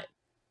not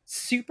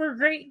super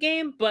great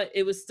game, but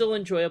it was still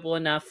enjoyable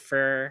enough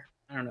for,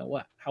 I don't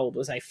know how old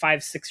was I?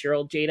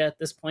 5-6-year-old Jada at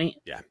this point.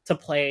 Yeah. To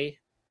play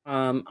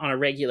on a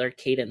regular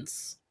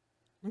cadence.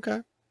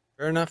 Okay.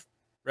 Fair enough.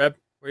 Reb,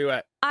 where you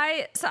at?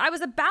 I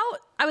was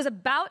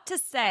about to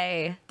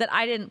say that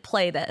I didn't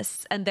play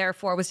this and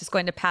therefore was just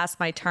going to pass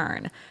my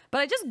turn.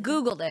 But I just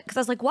Googled it because I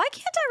was like, why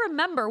can't I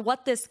remember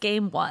what this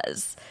game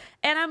was?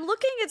 And I'm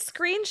looking at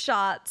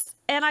screenshots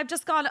and I've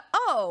just gone,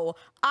 oh,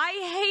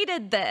 I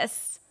hated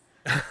this.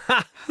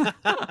 I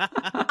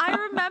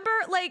remember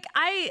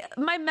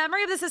my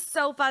memory of this is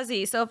so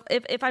fuzzy. So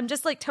if I'm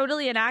just like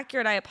totally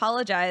inaccurate, I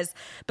apologize.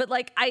 But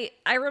like I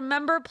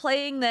remember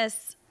playing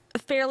this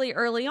fairly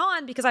early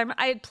on because I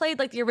had played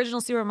like the original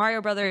Super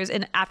Mario Brothers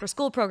in after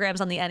school programs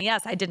on the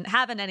NES. I didn't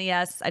have an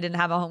NES. I didn't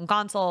have a home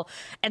console.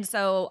 And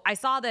so I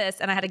saw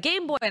this and I had a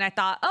Game Boy and I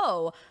thought,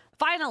 oh,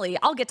 finally,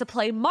 I'll get to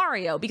play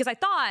Mario because I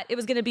thought it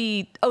was going to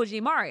be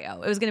OG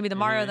Mario. It was going to be the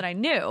Mario that I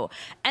knew.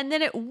 And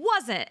then it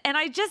wasn't. And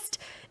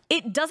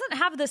it doesn't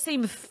have the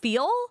same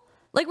feel.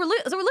 Like we're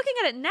looking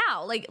at it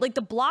now. Like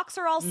the blocks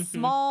are all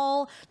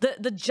small.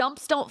 The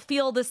jumps don't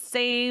feel the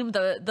same.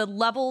 The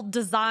level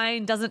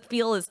design doesn't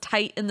feel as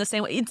tight in the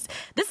same way. This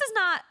is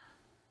not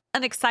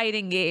an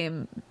exciting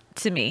game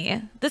to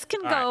me. This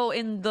can go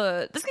in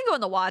the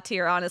WA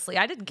tier, honestly.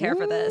 I didn't care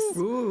for this.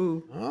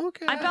 Ooh.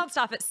 Okay. I bounced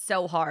off it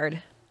so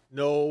hard.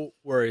 No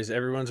worries.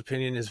 Everyone's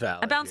opinion is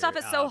valid. I bounced off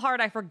it so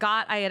hard I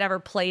forgot I had ever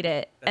played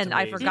it, and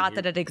I forgot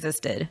that it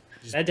existed.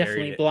 That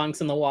definitely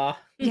belongs in the WA.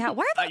 Yeah,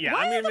 why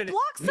are the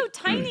blocks so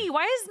tiny?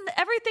 Why is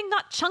everything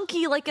not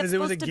chunky like it's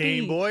supposed to be? Because it was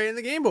a Game Boy, and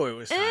the Game Boy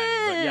was tiny.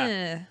 But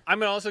yeah, I'm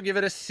going to also give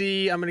it a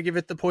C. I'm going to give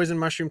it the Poison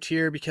Mushroom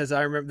tier because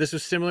I remember this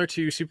was similar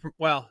to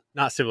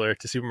not similar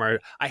to Super Mario.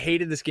 I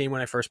hated this game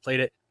when I first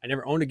played it. I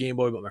never owned a Game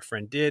Boy, but my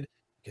friend did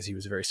because he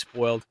was very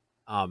spoiled.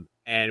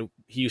 And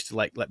he used to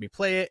let me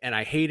play it, and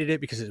I hated it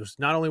because it was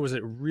not only was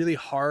it really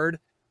hard,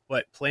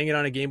 but playing it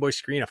on a Game Boy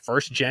screen, a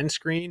first gen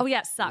screen,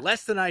 it sucked.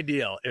 Less than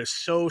ideal. It was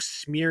so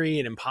smeary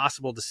and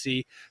impossible to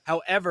see.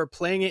 However,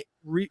 playing it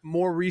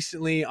more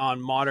recently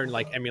on modern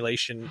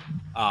emulation,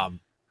 I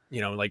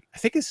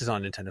think this is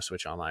on Nintendo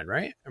Switch Online,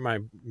 right? Or am I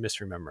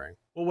misremembering?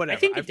 Well, whatever. I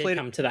think I've played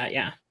come to that,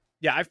 yeah.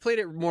 Yeah, I've played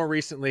it more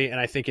recently, and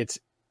I think it's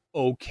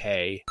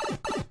okay.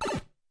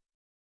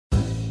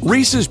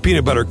 Reese's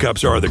peanut butter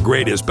cups are the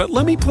greatest, but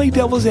let me play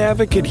devil's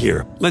advocate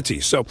here. Let's see.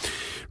 So,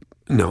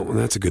 no,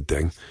 that's a good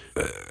thing.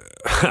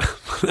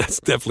 That's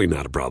definitely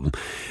not a problem.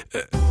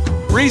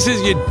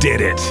 Reese's, you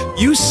did it.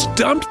 You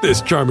stumped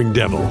this charming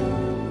devil.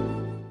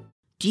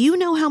 Do you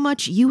know how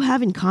much you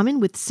have in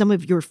common with some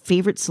of your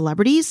favorite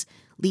celebrities?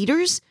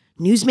 leaders,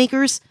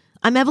 newsmakers.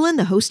 I'm Evelyn,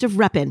 the host of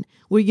Reppin',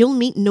 where you'll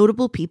meet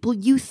notable people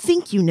you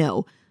think you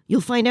know.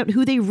 You'll find out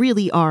who they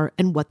really are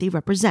and what they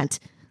represent.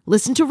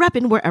 Listen to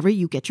Reppin' wherever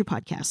you get your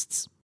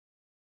podcasts.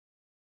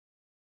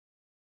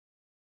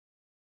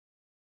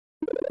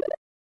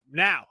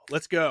 Now,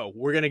 let's go.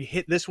 We're going to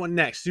hit this one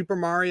next. Super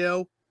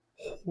Mario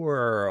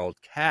World.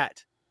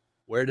 Cat,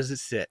 where does it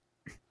sit?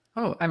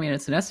 Oh, I mean,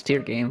 it's an S tier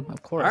game,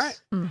 of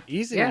course. All right.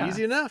 Easy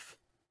enough.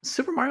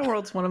 Super Mario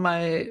World's one of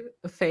my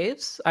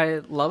faves.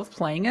 I love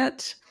playing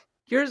it.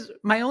 Here's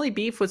my only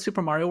beef with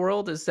Super Mario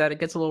World is that it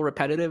gets a little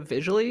repetitive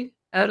visually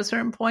at a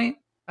certain point.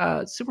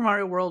 Super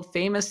Mario World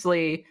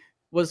famously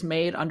was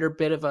made under a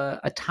bit of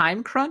a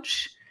time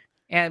crunch,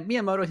 and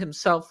Miyamoto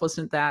himself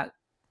wasn't that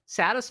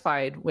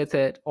satisfied with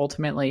it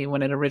ultimately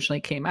when it originally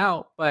came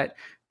out. But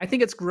I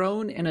think it's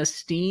grown in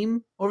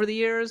esteem over the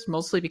years,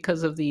 mostly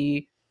because of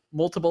the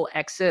multiple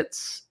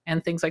exits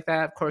and things like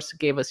that. Of course, it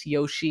gave us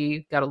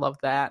Yoshi. Gotta love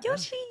that.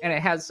 Yoshi! And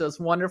it has those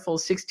wonderful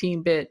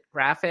 16-bit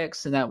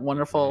graphics and that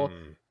wonderful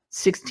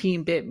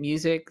 16-bit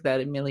music that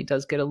admittedly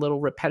does get a little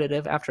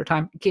repetitive after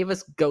time. It gave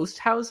us ghost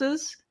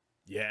houses.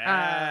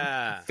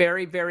 Yeah.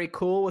 Very, very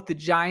cool with the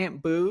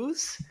giant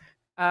boos.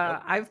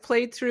 I've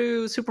played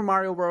through Super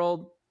Mario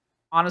World,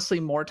 honestly,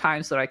 more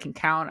times than I can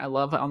count. I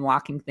love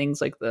unlocking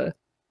things like the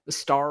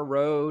Star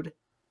Road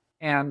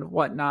and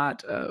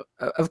whatnot.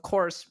 Of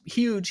course,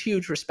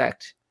 huge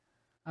respect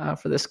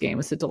for this game.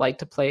 It's a delight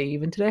to play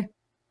even today.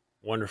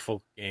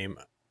 Wonderful game.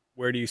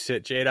 Where do you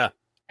sit, Jada?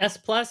 S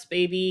plus,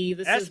 baby.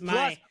 This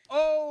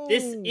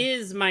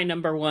is my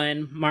number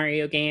one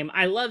Mario game.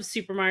 I love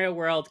Super Mario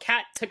World.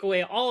 Kat took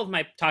away all of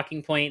my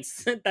talking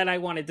points that I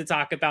wanted to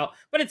talk about,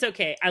 but it's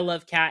okay. I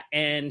love Kat,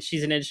 and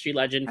she's an industry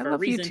legend for a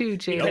reason. You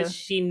too, Jada. Because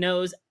she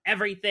knows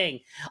everything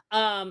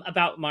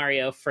about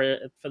Mario for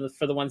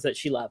the ones that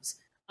she loves.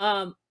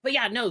 But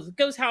yeah, no, the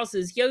ghost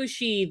houses,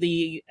 Yoshi,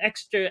 the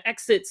extra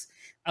exits.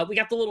 We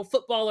got the little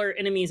footballer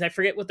enemies. I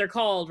forget what they're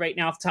called right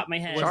now off the top of my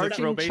head.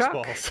 Throw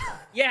baseballs.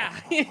 Yeah,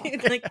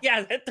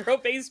 that throw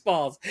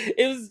baseballs.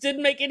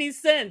 Didn't make any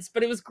sense,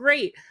 but it was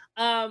great.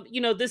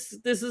 This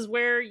is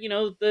where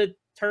the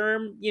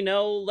term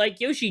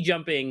like Yoshi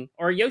jumping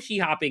or Yoshi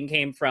hopping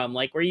came from.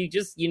 Like where you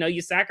just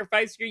you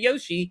sacrifice your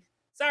Yoshi.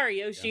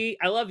 Sorry, Yoshi,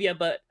 I love you,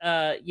 but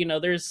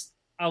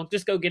I'll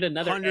just go get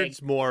another hundreds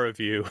egg. More of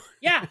you.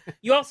 Yeah,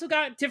 you also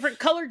got different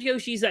colored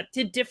Yoshis that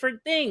did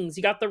different things.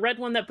 You got the red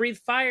one that breathed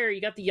fire. You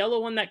got the yellow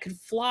one that could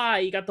fly.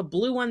 You got the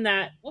blue one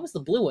that... What was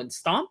the blue one?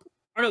 Stomp?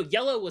 Or no,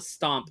 yellow was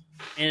Stomp.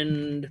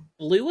 And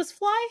blue was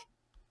Fly?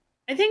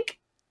 I think.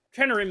 I'm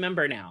trying to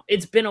remember now.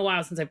 It's been a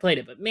while since I played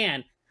it, but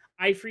man,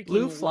 I freaking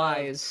Blue love...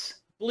 flies.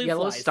 Blue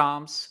yellow flies.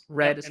 Stomps.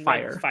 Red is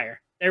fire. Red is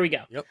fire. There we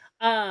go. Yep.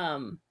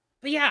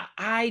 But yeah,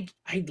 I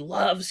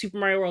love Super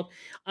Mario World.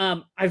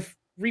 I've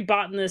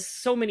rebought this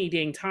so many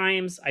dang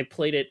times. I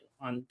played it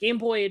on Game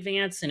Boy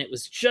Advance, and it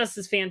was just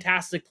as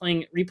fantastic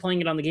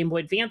replaying it on the Game Boy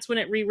Advance when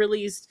it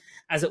re-released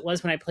as it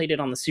was when I played it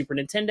on the Super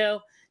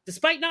Nintendo.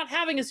 Despite not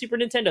having a Super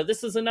Nintendo,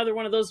 this is another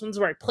one of those ones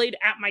where I played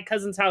at my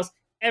cousin's house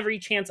every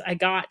chance I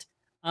got.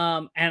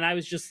 And I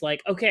was just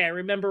like, okay, I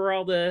remember where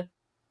all the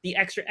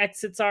extra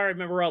exits are. I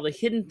remember where all the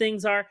hidden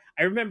things are.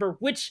 I remember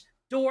which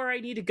door I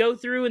need to go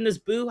through in this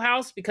boo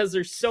house because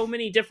there's so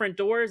many different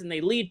doors and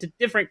they lead to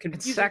different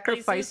confusing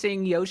sacrificing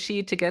places.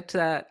 Yoshi to get to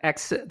that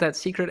exit, that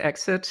secret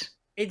exit.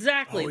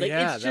 Exactly.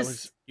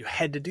 You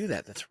had to do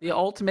that. That's the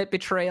ultimate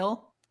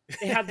betrayal.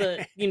 They had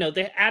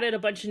they added a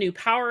bunch of new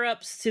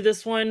power-ups to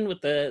this one with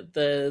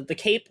the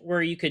cape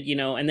where you could,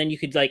 and then you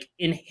could like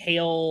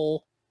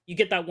inhale. You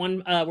get that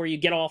one where you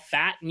get all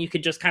fat and you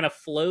could just kind of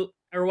float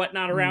or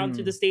whatnot around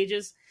through the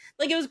stages.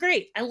 Like, it was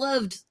great. I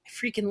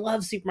freaking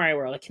love Super Mario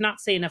World. I cannot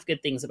say enough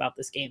good things about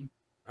this game.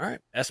 All right.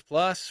 S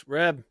plus,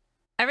 Reb.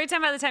 Every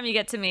time by the time you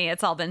get to me,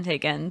 it's all been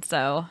taken.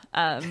 So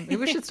maybe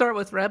we should start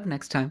with Reb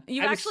next time.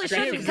 You actually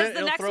should, because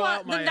the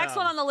next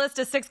one on the list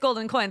is 6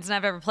 golden coins, and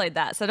I've ever played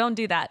that, so don't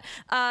do that.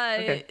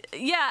 Okay.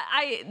 Yeah,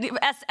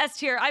 S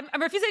tier.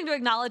 I'm refusing to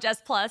acknowledge S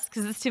plus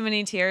because it's too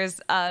many tiers.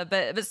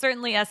 But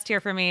certainly S tier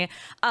for me.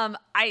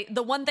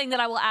 The one thing that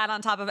I will add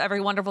on top of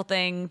every wonderful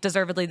thing,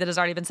 deservedly, that has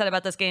already been said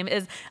about this game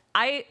is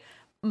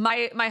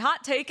my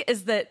hot take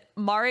is that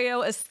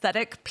Mario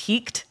aesthetic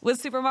peaked with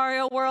Super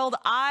Mario World.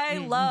 I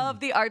love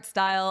the art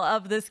style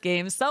of this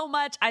game so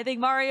much. I think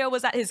Mario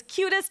was at his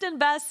cutest and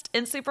best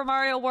in Super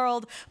Mario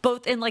World,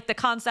 both in like the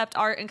concept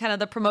art and kind of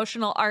the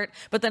promotional art,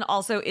 but then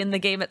also in the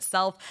game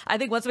itself. I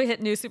think once we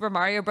hit New Super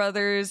Mario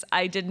Brothers,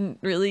 I didn't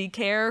really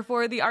care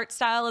for the art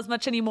style as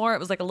much anymore. It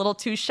was like a little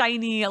too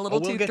shiny, a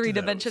little too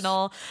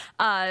three-dimensional.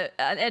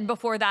 And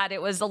before that,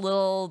 it was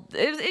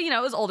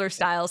it was older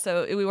style,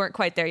 so we weren't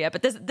quite there yet.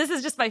 But this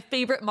is just my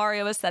favorite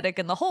Mario aesthetic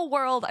in the whole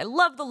world. I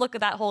love the look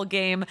of that whole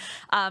game.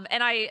 And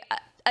I,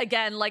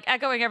 again, like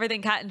echoing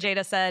everything Kat and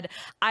Jada said,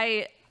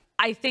 I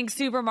think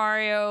Super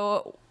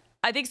Mario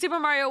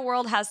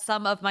World has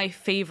some of my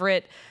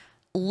favorite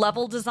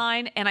level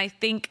design. And I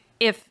think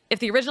if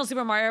the original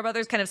Super Mario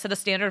Brothers kind of set a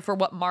standard for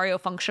what Mario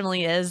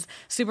functionally is,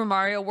 Super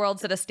Mario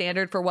World set a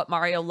standard for what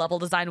Mario level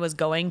design was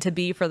going to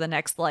be for the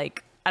next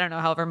like I don't know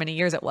however many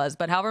years it was,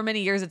 but however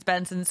many years it's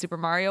been since Super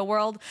Mario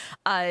World,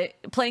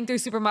 playing through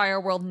Super Mario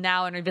World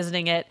now and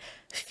revisiting it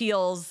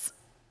feels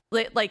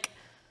like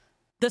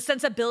the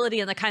sensibility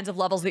and the kinds of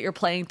levels that you're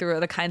playing through are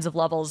the kinds of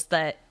levels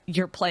that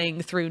you're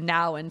playing through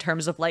now, in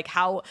terms of like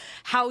how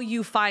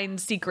you find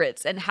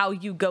secrets and how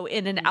you go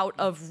in and out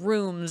of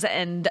rooms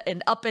and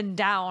up and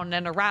down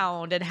and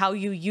around, and how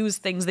you use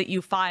things that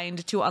you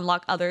find to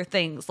unlock other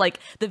things. Like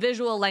the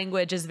visual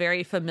language is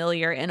very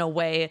familiar in a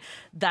way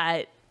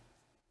that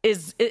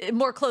it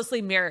more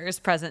closely mirrors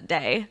present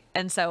day.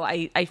 And so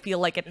I feel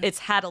like it's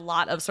had a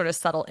lot of sort of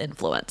subtle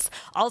influence.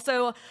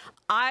 Also,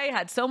 I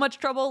had so much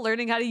trouble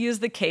learning how to use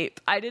the cape.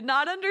 I did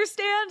not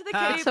understand the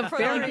cape for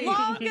the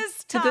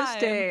longest time. To this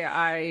day,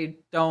 I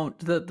don't.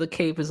 The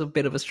cape is a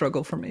bit of a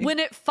struggle for me. When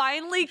it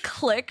finally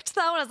clicked,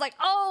 though, and I was like,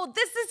 "Oh,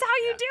 this is how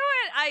you do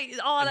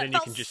it!"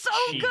 That felt so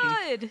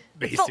good.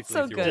 It felt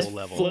so good. Just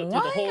float through the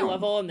whole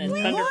level and then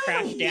thunder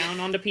crash down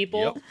onto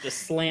people. Just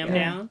slam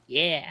down.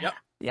 Yeah.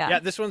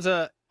 Yeah. This one's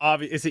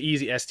it's an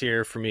easy S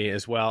tier for me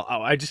as well.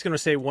 Oh, I'm just going to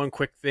say one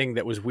quick thing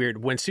that was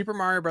weird. When Super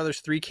Mario Brothers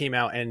 3 came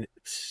out and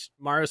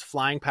Mario's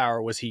flying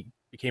power was he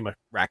became a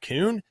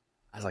raccoon,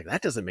 I was like,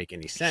 that doesn't make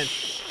any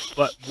sense.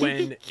 But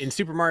when in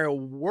Super Mario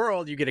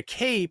World you get a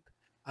cape,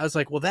 I was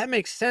like, well, that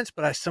makes sense.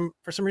 But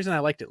for some reason I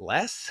liked it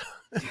less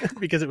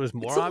because it was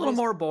more obvious. A little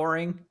more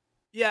boring.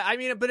 Yeah, I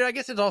mean, but I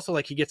guess it's also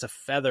like he gets a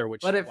feather,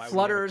 which it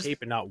flutters, cape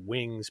and not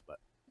wings. But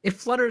it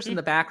flutters in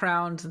the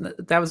background, and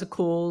that was a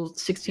cool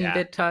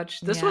 16-bit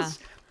touch. This was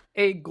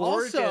a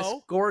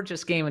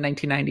gorgeous game in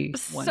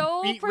 1991.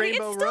 So Beat pretty.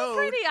 Rainbow It's still Road.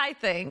 pretty, I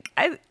think.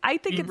 I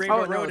think it's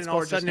Rainbow no, Road, it's and all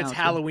of a sudden gorgeous it's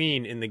now,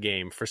 Halloween in the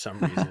game for some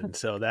reason.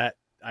 So that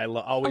I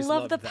always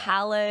love the that.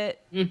 palette.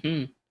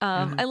 Mm-hmm.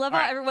 I love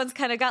how everyone's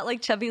kind of got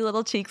like chubby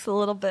little cheeks a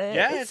little bit.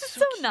 Yeah, it's just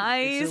so cute.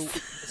 nice.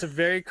 It's a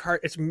very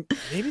it's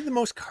maybe the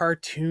most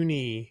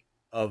cartoony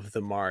of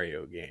the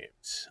Mario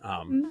games.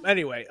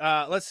 Anyway,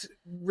 let's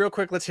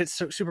hit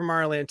Super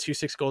Mario Land 2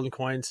 6 golden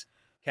coins.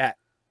 Kat,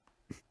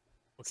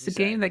 it's the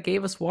game that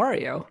gave us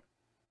Wario.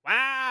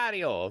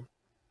 Wario.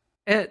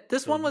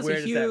 This one was where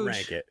a does that huge.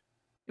 rank it?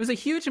 It was a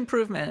huge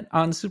improvement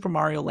on Super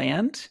Mario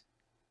Land.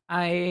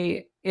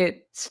 The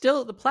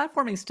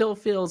platforming still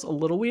feels a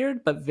little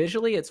weird, but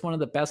visually it's one of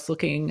the best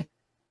looking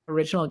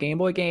original Game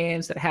Boy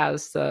games that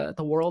has the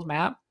world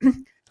map. I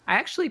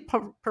actually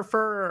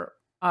prefer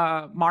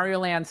Mario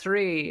Land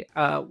 3,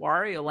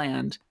 Wario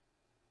Land,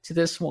 to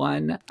this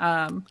one.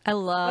 I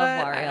love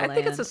Wario Land. I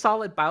think it's a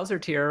solid Bowser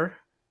tier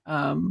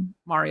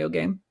Mario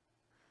game.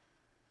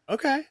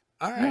 Okay.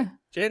 All right.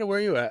 Yeah. Jada, where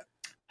are you at?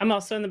 I'm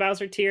also in the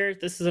Bowser tier.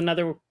 This is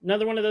another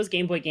one of those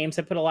Game Boy games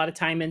I put a lot of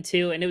time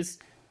into, and it was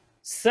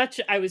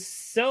I was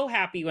so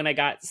happy when I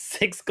got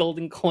 6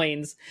 golden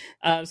coins,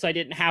 so I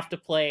didn't have to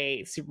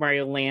play Super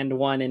Mario Land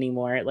 1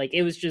 anymore. Like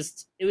it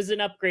was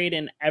an upgrade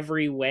in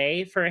every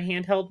way for a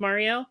handheld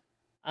Mario.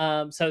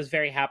 So I was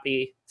very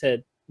happy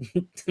to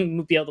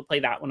be able to play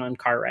that one on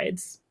car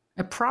rides.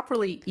 A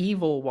properly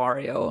evil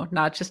Wario,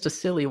 not just a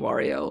silly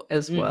Wario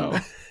as well.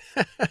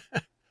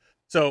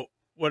 So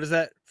what is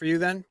that for you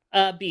then?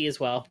 B as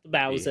well.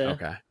 Bowser. B,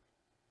 okay.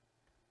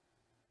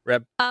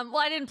 Reb. Well,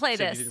 I didn't play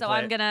this, so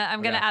I'm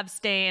gonna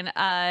abstain.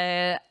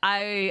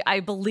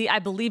 I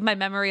believe my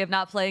memory of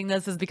not playing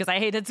this is because I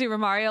hated Super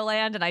Mario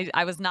Land, and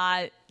I was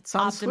not It's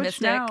on optimistic.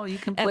 Switch now. You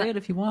can play it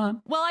if you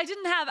want. Well, I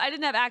didn't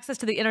have access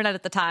to the internet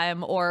at the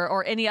time,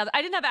 or any other.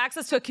 I didn't have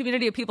access to a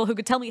community of people who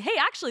could tell me, "Hey,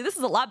 actually, this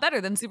is a lot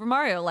better than Super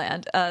Mario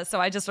Land." So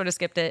I just sort of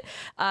skipped it.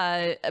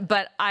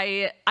 But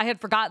I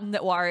had forgotten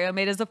that Wario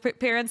made his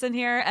appearance in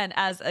here, and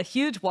as a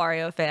huge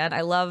Wario fan,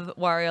 I love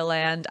Wario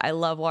Land. I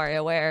love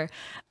WarioWare.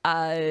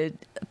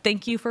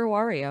 Thank you for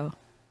Wario.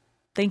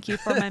 Thank you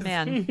for my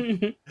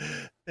man.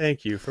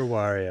 Thank you for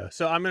Wario.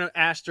 So I'm going to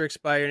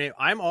asterisk by your name.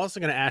 I'm also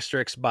going to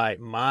asterisk by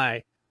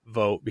my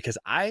vote because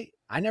I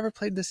never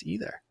played this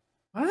either.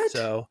 What?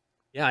 So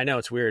yeah, I know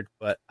it's weird,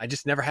 but I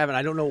just never have it.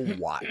 I don't know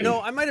why.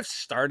 No, I might have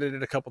started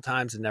it a couple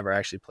times and never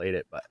actually played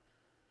it, but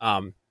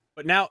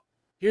now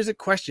here's a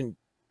question.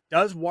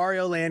 Does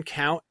Wario Land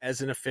count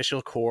as an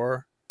official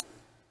core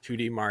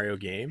 2D Mario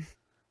game?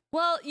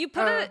 Well, you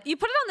put it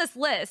on this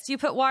list. You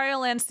put Wario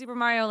Land, Super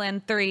Mario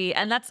Land 3,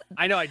 and that's.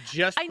 I know. I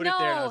just put it there.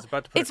 And I was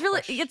about to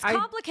put. It's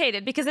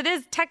complicated because it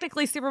is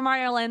technically Super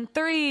Mario Land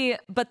 3,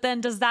 but then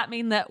does that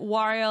mean that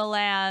Wario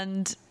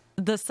Land,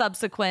 the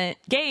subsequent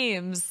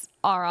games,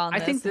 are on? I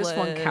think this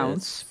one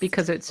counts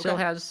because it still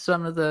has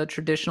some of the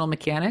traditional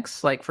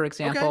mechanics. Like for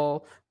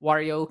example,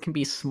 Wario can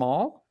be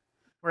small,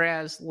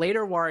 whereas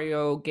later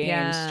Wario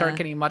games start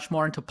getting much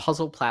more into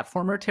puzzle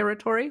platformer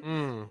territory.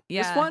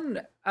 Yeah. This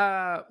one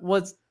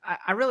was.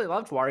 I really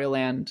loved Wario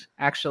Land,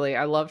 actually.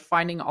 I loved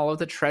finding all of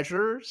the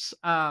treasures.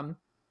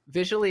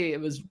 Visually, it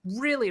was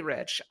really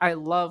rich. I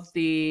loved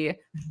the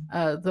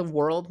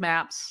world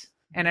maps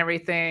and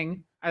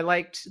everything. I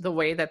liked the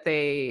way that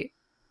they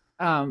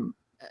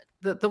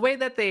the way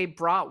that they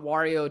brought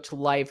Wario to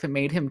life and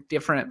made him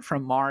different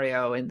from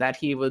Mario in that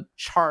he would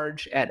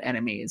charge at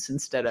enemies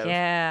instead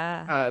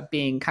of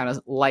being kind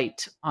of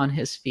light on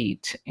his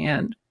feet.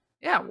 And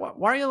yeah,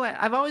 Wario Land,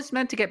 I've always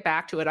meant to get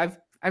back to it. I've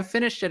I've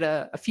finished it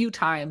a few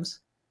times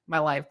in my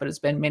life, but it's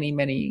been many,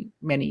 many,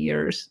 many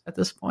years at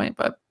this point.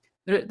 But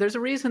there's a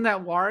reason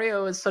that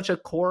Wario is such a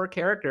core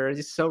character.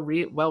 He's so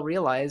well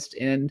realized,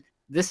 and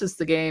this is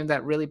the game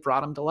that really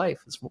brought him to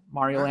life. It's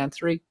Mario Land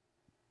 3.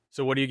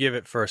 So what do you give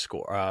it for a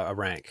score, a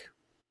rank?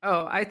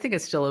 Oh, I think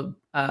it's still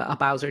a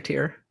Bowser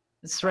tier.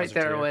 It's right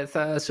there with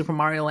Super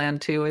Mario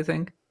Land 2, I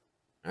think.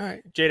 All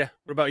right. Jada,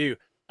 what about you?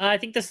 I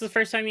think this is the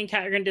first time me and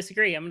Kat are going to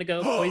disagree. I'm going to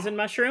go Poison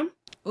Mushroom.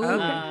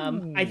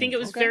 I think it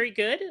was very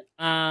good.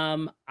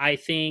 I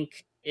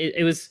think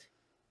it was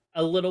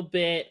a little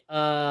bit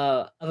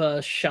of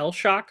a shell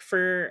shock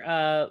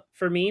for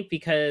me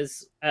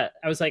because I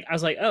was like,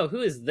 oh,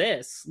 who is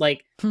this?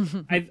 Like,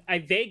 I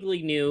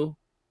vaguely knew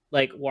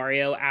like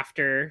Wario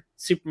after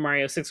Super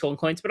Mario 6 Golden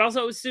Coins, but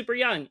also I was super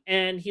young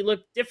and he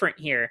looked different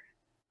here.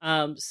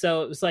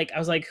 So it was like, I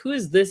was like, who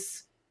is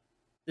this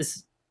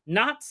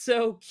not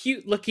so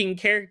cute looking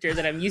character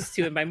that I'm used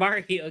to in my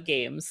Mario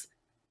games?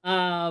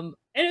 And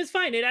it was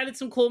fine. It added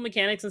some cool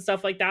mechanics and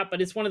stuff like that,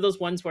 but it's one of those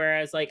ones where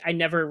I was like, I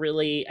never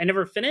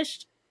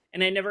finished,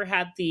 and I never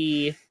had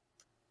the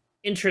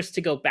interest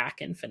to go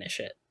back and finish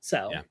it.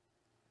 So yeah,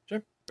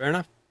 sure, fair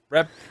enough.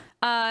 Reb.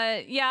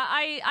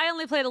 I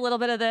only played a little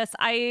bit of this.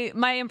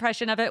 My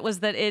impression of it was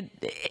that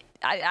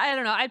I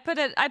don't know. I'd put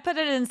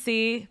it in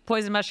C,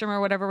 Poison Mushroom or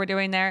whatever we're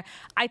doing there.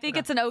 I think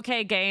it's an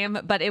okay game,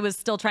 but it was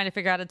still trying to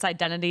figure out its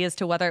identity as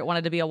to whether it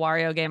wanted to be a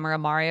Wario game or a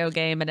Mario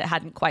game, and it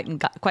hadn't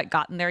quite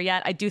gotten there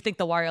yet. I do think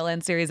the Wario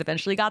Land series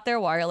eventually got there.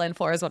 Wario Land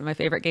 4 is one of my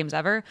favorite games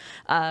ever,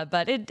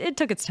 but it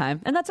took its time,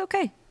 and that's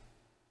okay.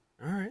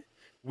 All right.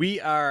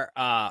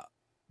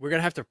 We're going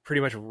to have to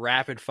pretty much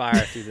rapid fire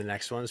through the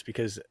next ones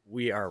because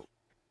we are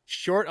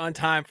short on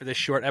time for this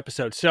short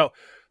episode. So,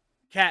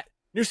 Kat,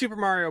 New Super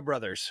Mario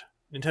Brothers,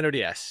 Nintendo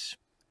DS.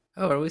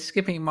 Oh, are we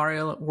skipping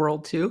Mario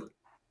World 2?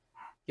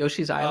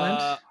 Yoshi's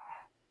Island?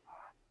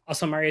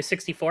 Also Mario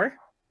 64?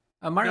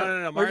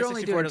 Mario, no. Mario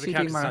 64 doesn't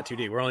count because it's not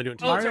 2D. We're only doing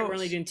 2D. Oh, that's right. We're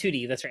only doing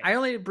 2D. That's right.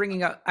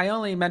 I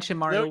only mentioned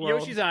Mario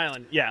World. Yoshi's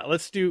Island. Yeah,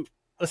 let's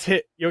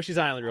hit Yoshi's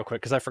Island real quick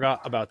because I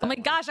forgot about that. Oh my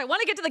gosh, I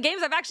want to get to the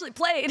games I've actually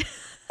played.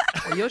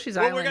 Yoshi's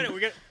Island. We're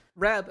gonna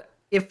Reb,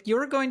 if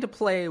you're going to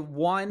play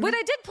one... Wait,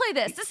 I did play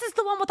this. This is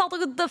the one with all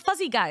the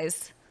fuzzy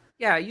guys.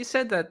 Yeah, you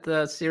said that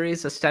the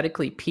series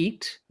aesthetically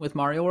peaked with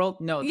Mario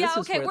World. No, this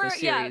is where the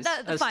series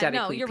aesthetically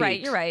No, you're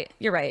peaked.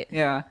 You're right.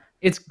 Yeah,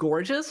 it's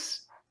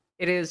gorgeous.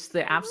 It is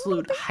the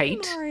absolute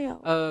height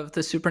of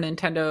the Super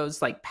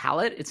Nintendo's like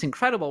palette. It's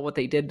incredible what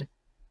they did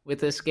with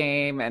this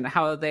game and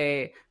what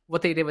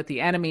they did with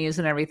the enemies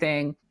and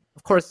everything.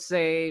 Of course,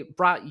 they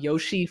brought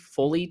Yoshi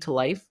fully to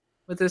life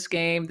with this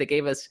game. They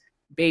gave us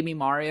Baby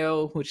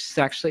Mario, which is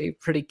actually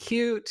pretty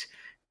cute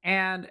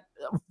and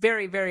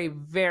very, very,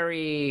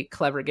 very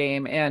clever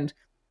game. And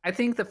I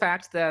think the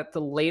fact that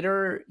the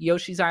later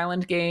Yoshi's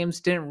Island games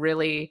didn't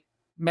really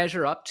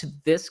measure up to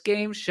this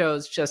game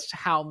shows just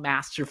how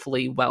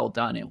masterfully well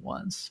done it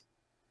was.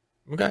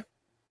 Okay.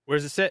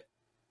 Where's it sit?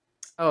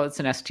 Oh, it's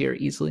an S tier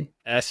easily.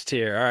 S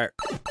tier. All right.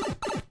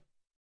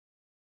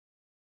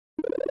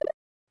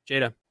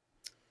 Jada.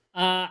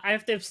 I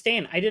have to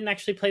abstain. I didn't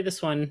actually play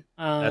this one.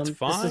 That's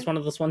fine. This is one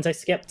of those ones I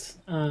skipped.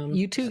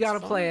 You two got to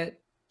play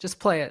it. Just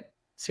play it.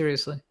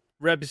 Seriously.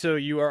 Reb, so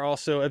you are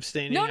also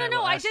abstaining? No.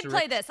 I did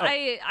play this. Oh.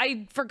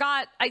 I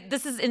forgot.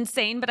 This is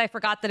insane, but I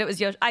forgot that it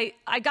was Yoshi.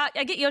 I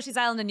get Yoshi's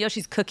Island and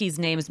Yoshi's Cookies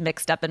names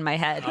mixed up in my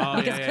head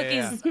because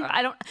Cookies.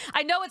 Yeah.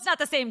 I know it's not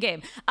the same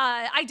game.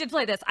 I did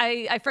play this.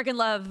 I freaking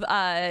love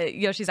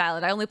Yoshi's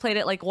Island. I only played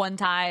it like one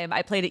time.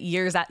 I played it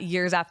years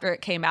after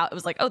it came out. It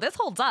was like, oh, this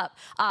holds up.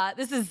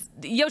 This is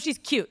Yoshi's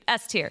cute.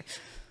 S tier.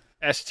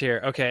 S tier.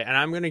 Okay, and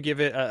I'm going to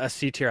give it a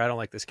C tier. I don't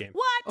like this game.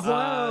 What?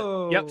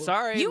 Whoa. Yep,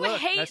 sorry. You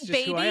hate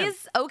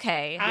babies?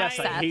 Okay. Yes,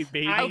 I hate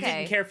babies. I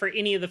didn't care for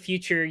any of the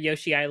future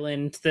Yoshi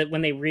Island that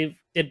when they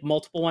did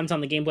multiple ones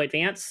on the Game Boy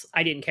Advance.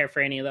 I didn't care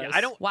for any of those. Yeah,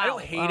 I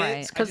don't hate it.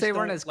 It's because they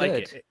weren't as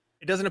good.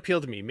 It doesn't appeal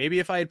to me. Maybe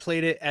if I had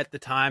played it at the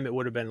time, it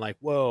would have been like,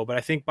 whoa. But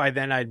I think by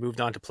then I'd moved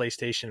on to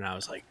PlayStation and I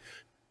was like,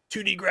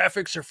 2D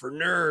graphics are for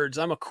nerds.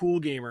 I'm a cool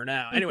gamer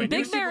now. Anyway,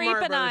 New Super Mario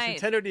Brothers,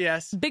 Nintendo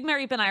DS. Big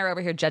Mareep and I are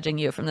over here judging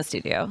you from the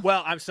studio.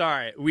 Well, I'm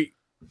sorry.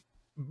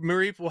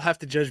 Mareep will have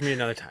to judge me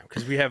another time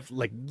because we have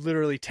like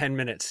literally 10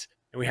 minutes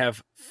and we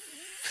have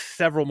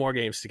several more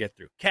games to get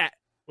through. Kat,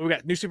 what we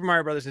got? New Super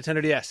Mario Brothers,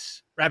 Nintendo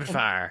DS. Rapid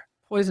fire.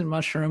 Poison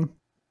Mushroom.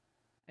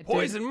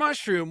 Poison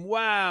Mushroom.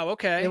 Wow.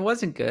 Okay. It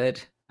wasn't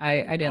good.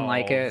 I didn't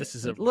like it. This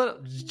is a little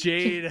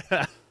Jade.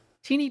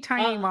 Teeny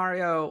Tiny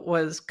Mario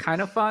was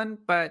kind of fun,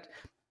 but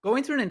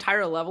going through an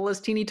entire level as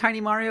Teeny Tiny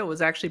Mario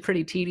was actually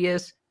pretty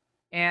tedious.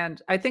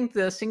 And I think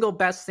the single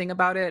best thing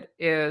about it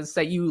is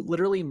that you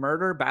literally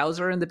murder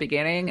Bowser in the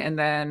beginning, and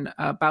then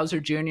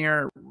Bowser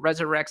Jr.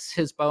 resurrects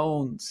his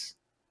bones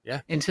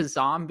into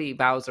zombie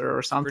Bowser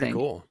or something. Pretty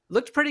cool.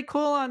 Looked pretty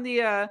cool on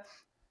the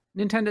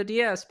Nintendo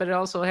DS, but it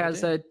also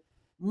has the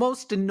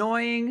most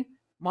annoying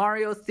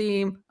Mario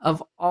theme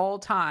of all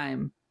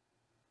time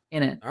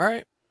in it. All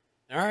right,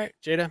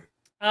 Jada.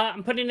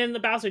 I'm putting in the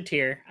Bowser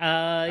tier.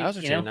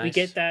 Bowser tier, nice. we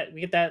get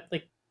that,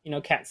 like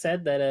Kat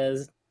said, that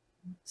is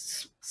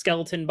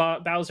skeleton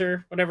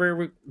Bowser,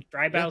 whatever,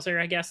 dry Bowser,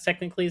 I guess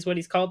technically is what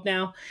he's called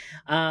now.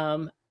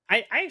 I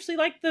actually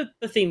liked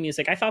the theme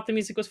music. I thought the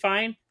music was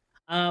fine.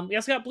 We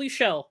also got blue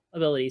shell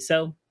ability,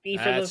 so B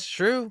for That's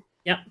true.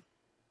 Yep.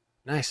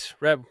 Nice.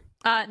 Reb.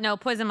 No,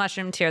 poison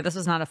mushroom tier. This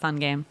was not a fun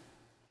game.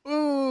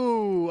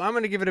 Ooh, I'm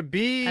going to give it a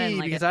B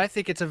because I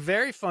think it's a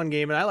very fun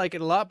game and I like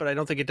it a lot, but I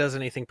don't think it does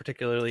anything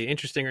particularly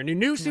interesting or new.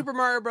 New Super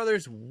Mario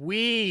Brothers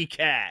Wii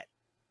Cat.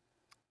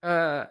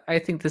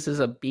 I think this is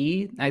a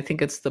B. I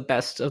think it's the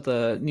best of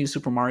the new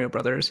Super Mario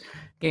Brothers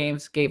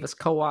games. Gave us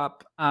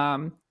co-op,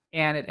 and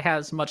it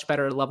has much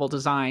better level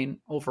design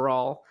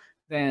overall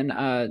than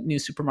New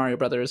Super Mario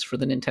Brothers for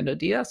the Nintendo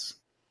DS.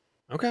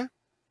 Okay.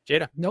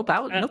 Jada. No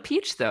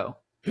Peach though.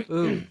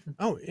 Ooh.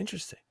 Oh,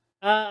 interesting.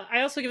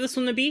 I also give this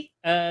one the B.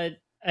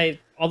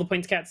 All the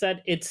points Kat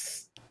said.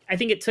 I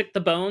think it took the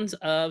bones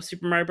of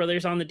Super Mario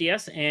Brothers on the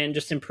DS and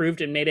just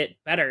improved and made it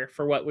better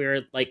for what we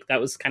were like.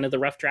 That was kind of the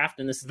rough draft,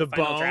 and this is the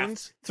final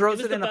draft. Throws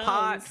it in a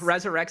pot,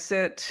 resurrects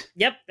it.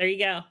 Yep, there you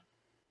go.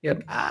 Yep.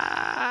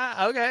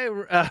 Okay.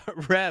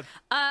 Reb.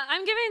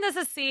 I'm giving this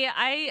a C.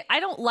 I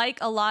don't like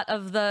a lot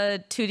of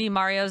the 2D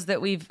Marios that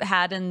we've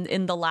had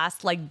in the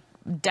last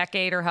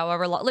decade or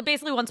however long.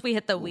 Basically, once we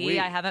hit the Wii,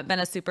 I haven't been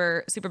a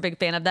super big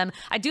fan of them.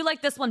 I do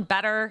like this one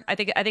better. I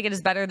think it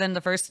is better than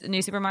the first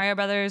New Super Mario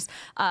Brothers.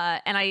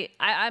 And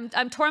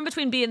I'm torn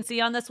between B and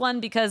C on this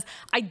one because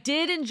I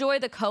did enjoy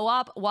the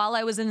co-op while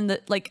I was in the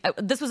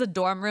this was a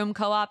dorm room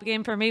co-op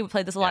game for me. We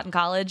played this a lot in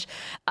college.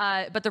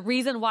 But the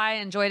reason why I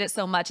enjoyed it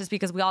so much is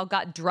because we all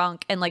got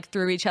drunk and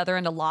threw each other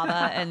into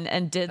lava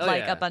and did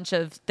a bunch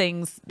of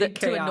things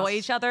to annoy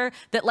each other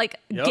that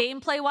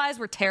gameplay wise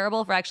were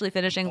terrible for actually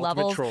finishing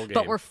levels.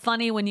 But were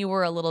funny when you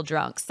were a little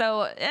drunk.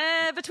 So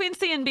between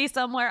C and B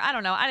somewhere, I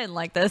don't know. I didn't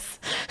like this.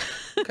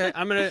 Okay,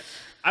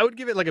 I would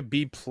give it a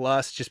B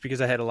plus just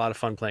because I had a lot of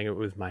fun playing it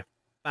with my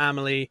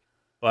family,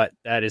 but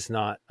that is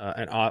not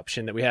an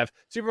option that we have.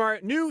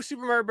 New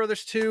Super Mario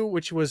Brothers 2,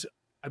 which was,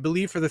 I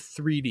believe, for the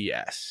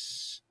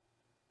 3DS.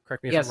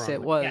 Correct me if I'm wrong. Yes,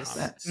 it was.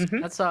 Yes.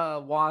 That's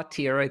a WA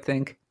tier, I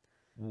think.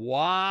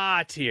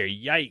 WA tier.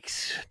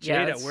 Yikes.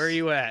 Jada, where are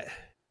you at?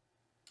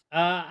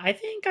 I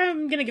think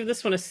I'm gonna give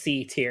this one a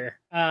C tier.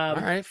 All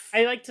right,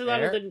 I liked a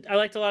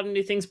lot of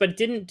new things, but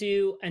didn't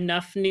do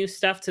enough new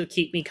stuff to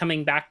keep me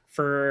coming back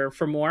for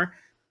more.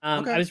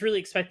 I was really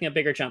expecting a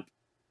bigger jump.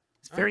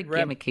 It's very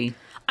gimmicky.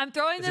 I'm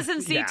throwing this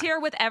in C tier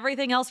with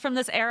everything else from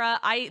this era.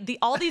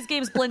 All these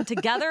games blend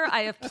together.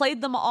 I have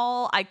played them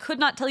all. I could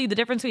not tell you the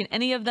difference between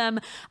any of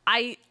them.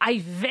 I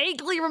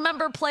vaguely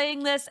remember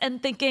playing this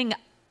and thinking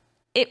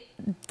it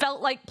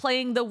felt like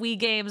playing the Wii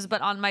games,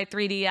 but on my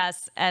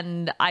 3DS,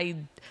 and I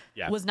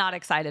was not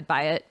excited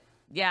by it.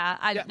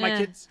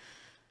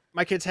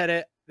 My kids had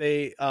it.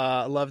 They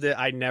loved it.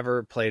 I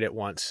never played it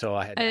once, so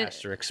I had to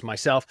asterisk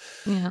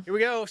myself. Yeah. Here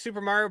we go.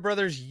 Super Mario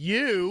Brothers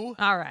U.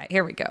 All right,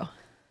 here we go.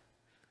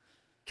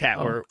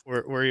 Kat, where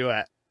are you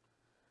at?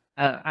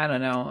 I don't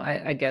know.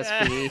 I guess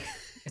B.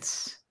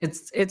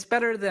 It's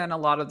better than a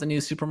lot of the new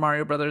Super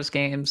Mario Brothers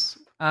games.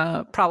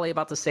 Probably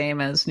about the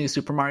same as New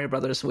Super Mario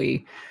Brothers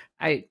Wii.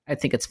 I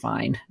think it's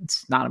fine.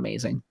 It's not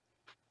amazing.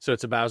 So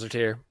it's a Bowser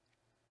tier?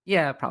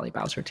 Yeah, probably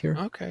Bowser tier.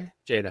 Okay.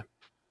 Jada.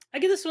 I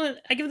give this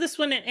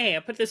one an A. I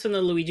put this in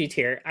the Luigi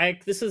tier.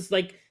 This is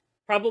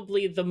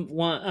probably the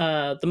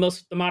one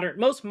most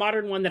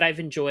modern one that I've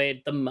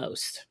enjoyed the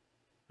most.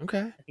 Okay.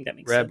 I think that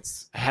makes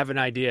sense. I have an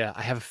idea.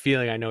 I have a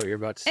feeling I know what you're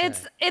about to say.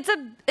 I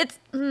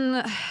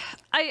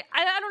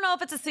don't know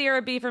if it's a C or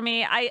a B for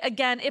me.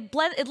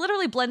 It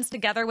literally blends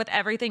together with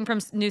everything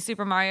from New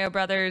Super Mario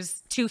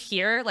Brothers to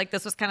here.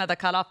 This was kind of the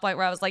cutoff point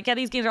where I was like, yeah,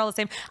 these games are all the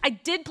same. I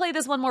did play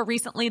this one more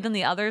recently than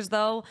the others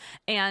though,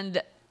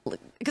 and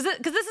because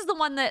this is the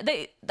one that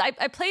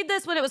I played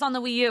this when it was on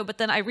the Wii U, but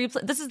then I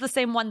replayed. This is the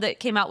same one that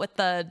came out with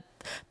the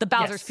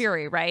Bowser's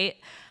Fury, right?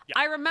 Yeah.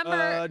 I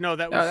remember.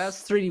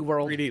 That's 3D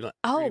World. 3D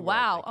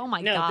wow! World, oh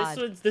my god!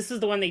 This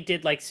is the one they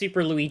did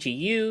Super Luigi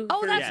U.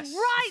 Oh, that's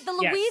right, the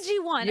Luigi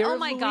one. You're oh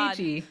my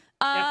Luigi.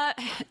 God!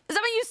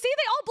 You see,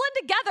 they all blend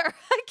together.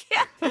 I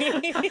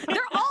can't.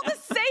 They're all the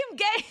same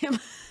game.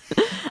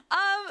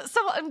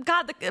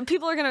 God,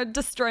 people are gonna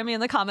destroy me in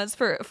the comments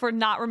for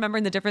not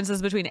remembering the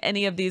differences between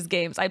any of these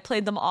games. I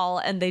played them all,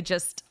 and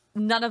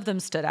none of them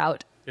stood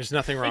out. There's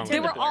nothing wrong with it. They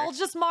were all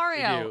just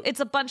Mario.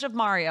 It's a bunch of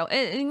Mario.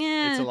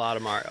 It's a lot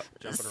of Mario.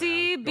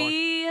 C,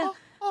 B,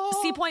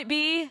 C point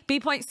B, B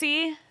point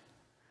C.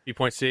 B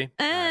point C?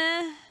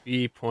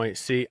 B point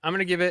C. I'm going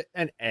to give it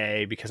an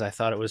A because I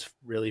thought it was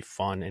really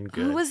fun and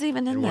good. Who was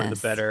even in this? One of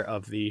the better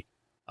of the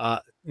the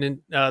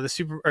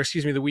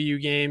Wii U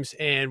games,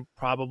 and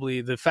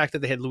probably the fact that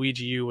they had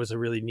Luigi U was a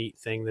really neat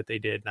thing that they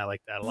did, and I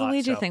liked that a lot. The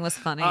Luigi thing was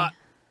funny.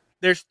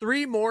 There's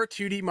 3 more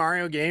 2D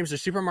Mario games.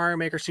 There's Super Mario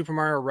Maker, Super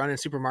Mario Run, and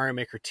Super Mario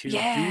Maker 2.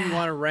 Yeah. Do you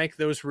want to rank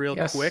those real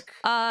quick?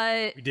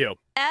 We do.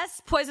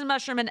 S, Poison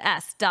Mushroom, and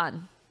S.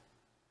 Done.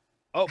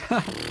 Oh.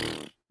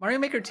 Mario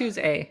Maker 2 is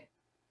A.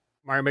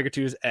 Mario Maker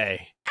 2 is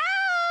A.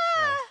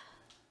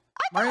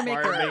 Mario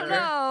Maker.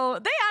 No,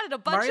 they added a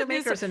bunch Mario of new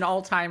Maker's an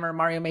all-timer.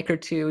 Mario Maker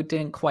 2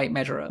 didn't quite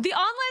measure up. The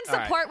online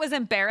support was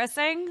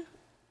embarrassing.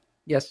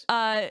 Yes.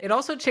 It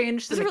also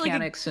changed the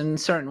mechanics in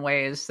certain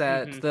ways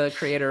that the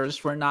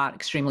creators were not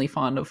extremely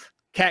fond of.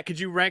 Kat, could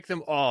you rank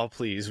them all,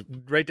 please?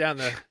 Write down.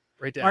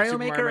 Mario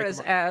Maker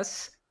is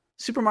S,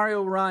 Super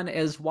Mario Run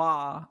is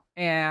WA,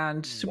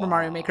 and Super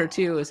Mario Maker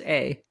 2 is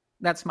A.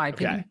 That's my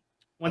opinion.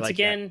 Once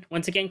again,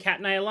 Kat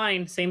and I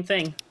align. Same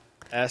thing.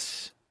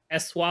 S.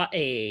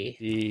 S-Y-A.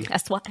 D.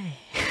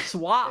 S-Y-A.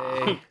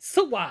 Swa.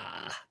 Swa.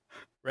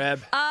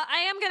 Reb.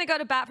 I am going to go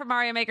to bat for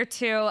Mario Maker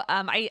 2.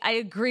 I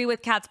agree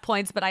with Kat's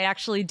points, but I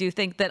actually do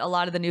think that a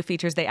lot of the new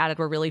features they added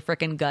were really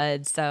freaking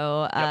good.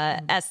 So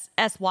S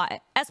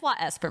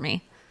for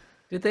me.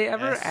 Did they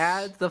ever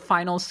add the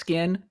final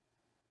skin?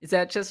 Is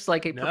that just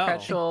like a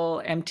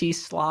perpetual empty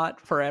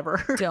slot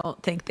forever?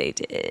 Don't think they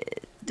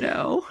did.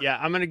 No. Yeah,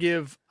 I'm gonna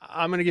give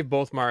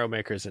both Mario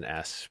Makers an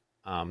S.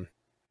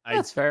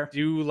 That's fair. I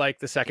do like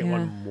the second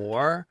one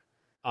more,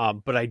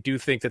 but I do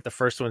think that the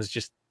first one is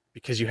just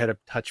because you had a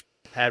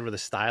touchpad with a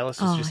stylus,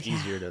 it's just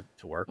easier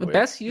to work with. The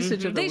best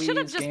usage of the They should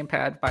have just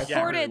gamepad by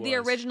far. ported the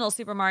original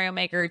Super Mario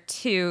Maker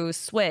to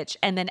Switch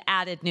and then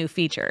added new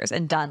features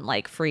and done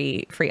like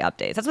free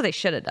updates. That's what they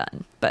should have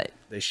done, but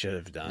they should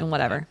have done. And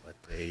whatever, but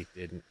they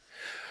didn't.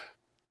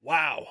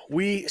 Wow,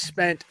 we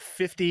spent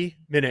 50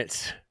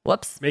 minutes.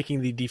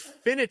 Making the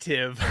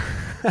definitive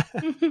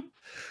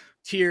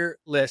tier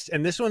list,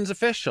 and this one's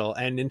official,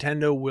 and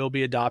Nintendo will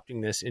be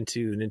adopting this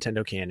into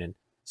Nintendo canon.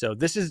 So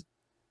this is,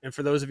 and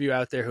for those of you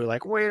out there who are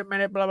like, wait a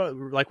minute, blah, blah,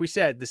 like we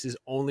said, this is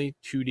only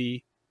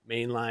 2D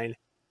mainline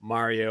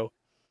Mario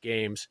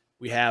games.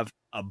 We have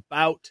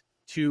about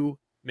 2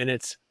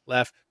 minutes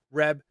left.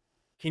 Reb,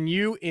 can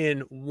you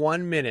in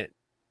 1 minute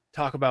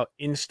talk about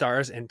In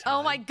Stars and Time?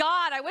 Oh my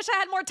God, I wish I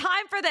had more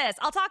time for this.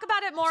 I'll talk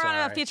about it more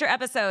on a future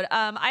episode.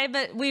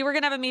 We were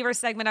going to have a Miiverse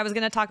segment. I was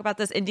going to talk about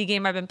this indie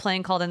game I've been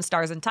playing called In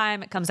Stars and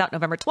Time. It comes out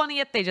November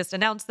 20th. They just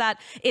announced that.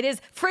 It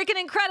is freaking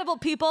incredible,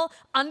 people.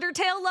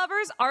 Undertale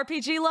lovers,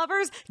 RPG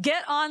lovers,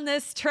 get on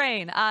this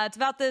train. It's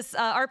about this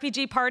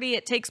RPG party.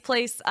 It takes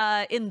place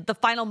in the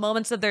final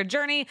moments of their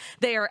journey.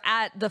 They are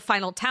at the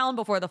final town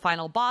before the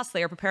final boss.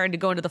 They are preparing to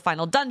go into the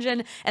final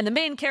dungeon, and the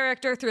main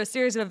character, through a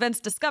series of events,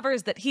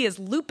 discovers that he is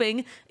looping.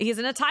 He's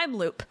in a time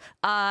loop.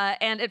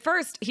 And at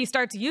first, he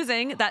starts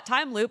using that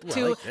time loop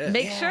to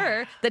make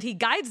sure that he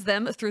guides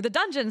them through the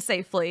dungeon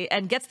safely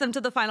and gets them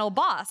to the final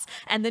boss.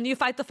 And then you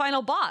fight the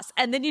final boss.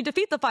 And then you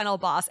defeat the final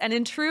boss. And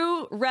in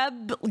true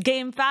Reb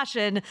game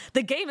fashion,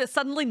 the game is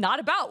suddenly not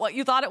about what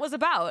you thought it was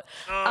about.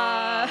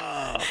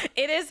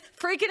 It is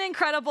freaking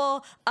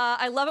incredible.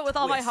 I love it with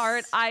all my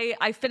heart.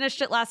 I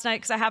finished it last night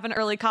because I have an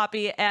early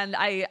copy. And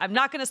I'm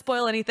not going to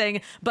spoil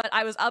anything, but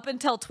I was up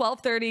until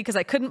 12:30 because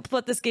I couldn't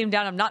put this game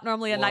down. I'm not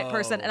normally a night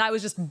person, and I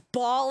was just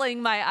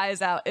bawling my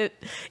eyes out.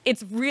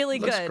 It's really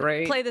good.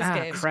 Great. Play this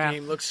game. This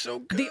game looks so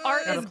good. The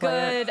art is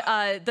good.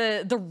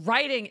 The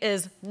writing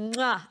is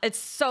it's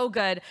so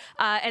good,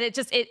 and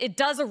it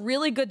does a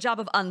really good job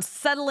of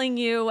unsettling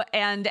you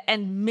and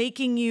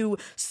making you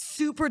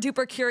super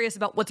duper curious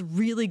about what's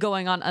really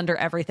going on under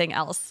everything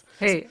else.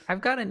 Hey,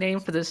 I've got a name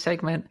for this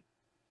segment: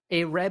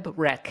 a Reb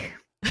Wreck.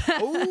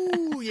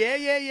 Oh,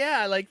 yeah.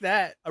 I like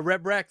that. A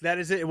Reb Wreck. That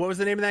is it. What was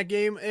the name of that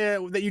game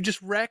that you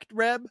just wrecked,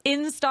 Reb?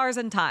 In Stars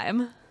and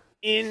Time.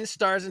 In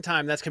Stars and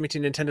Time. That's coming to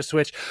Nintendo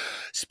Switch.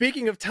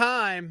 Speaking of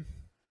time,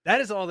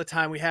 that is all the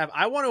time we have.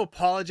 I want to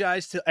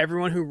apologize to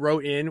everyone who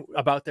wrote in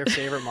about their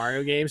favorite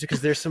Mario games because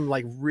there's some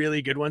like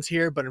really good ones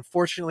here. But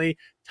unfortunately,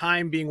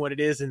 time being what it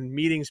is and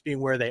meetings being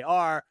where they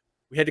are,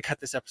 we had to cut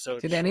this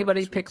episode. Did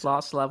anybody pick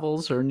Lost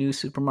Levels or New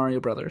Super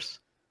Mario Brothers?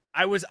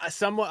 I was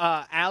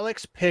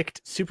Alex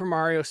picked Super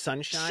Mario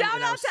Sunshine.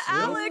 Shout out to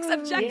Alex,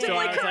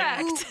 objectively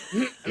correct.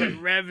 Like,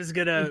 Rev is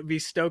gonna be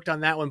stoked on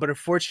that one, but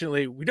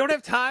unfortunately, we don't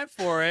have time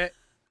for it.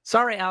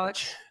 Sorry,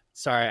 Alex.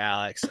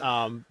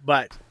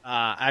 But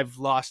I've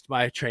lost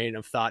my train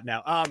of thought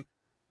now.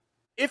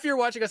 If you're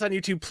watching us on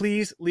YouTube,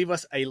 please leave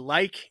us a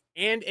like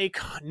and a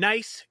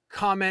nice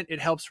comment. It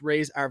helps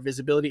raise our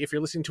visibility. If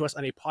you're listening to us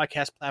on a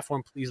podcast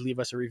platform, please leave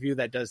us a review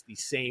that does the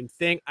same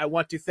thing. I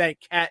want to thank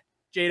Kat,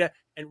 Jada,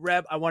 and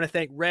Reb. I want to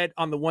thank Red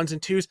on the ones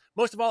and twos.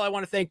 Most of all, I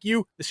want to thank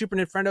you, the Super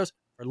Nintendos,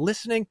 for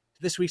listening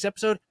to this week's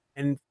episode.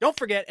 And don't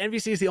forget,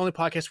 NVC is the only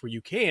podcast where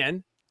you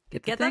can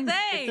get the thing.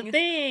 Get the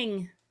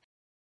thing.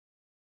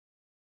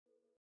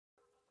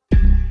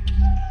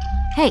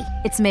 Hey,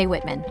 it's Mae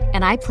Whitman,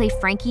 and I play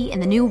Frankie in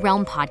the new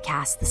Realm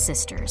podcast, The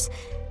Sisters.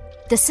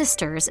 The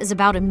Sisters is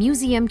about a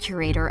museum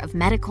curator of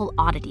medical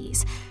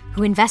oddities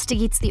who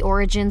investigates the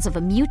origins of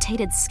a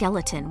mutated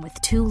skeleton with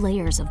 2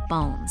 layers of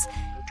bones.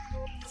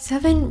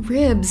 7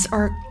 ribs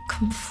are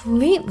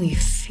completely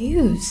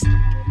fused.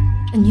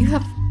 And you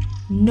have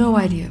no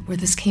idea where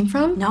this came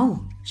from?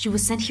 No, she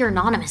was sent here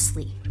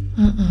anonymously.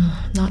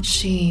 Not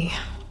she.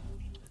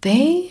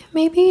 They,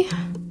 maybe?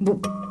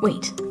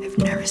 Wait. I've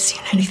never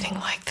seen anything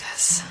like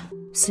this.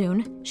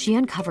 Soon, she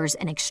uncovers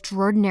an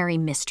extraordinary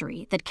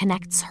mystery that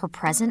connects her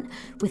present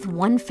with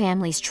one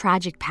family's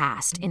tragic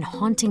past in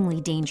hauntingly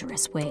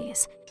dangerous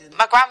ways.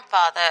 My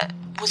grandfather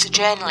was a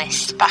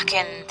journalist back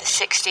in the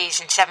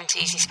 60s and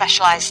 70s. He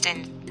specialised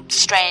in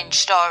strange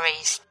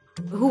stories.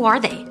 Who are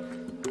they?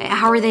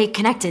 How are they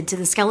connected to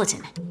the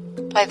skeleton?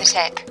 Play the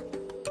tape.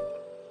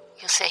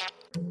 You'll see.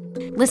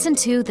 Listen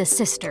to The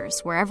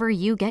Sisters wherever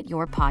you get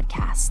your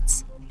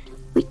podcasts.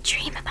 We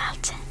dream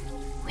about it.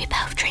 We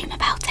both dream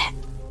about it.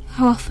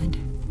 How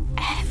often?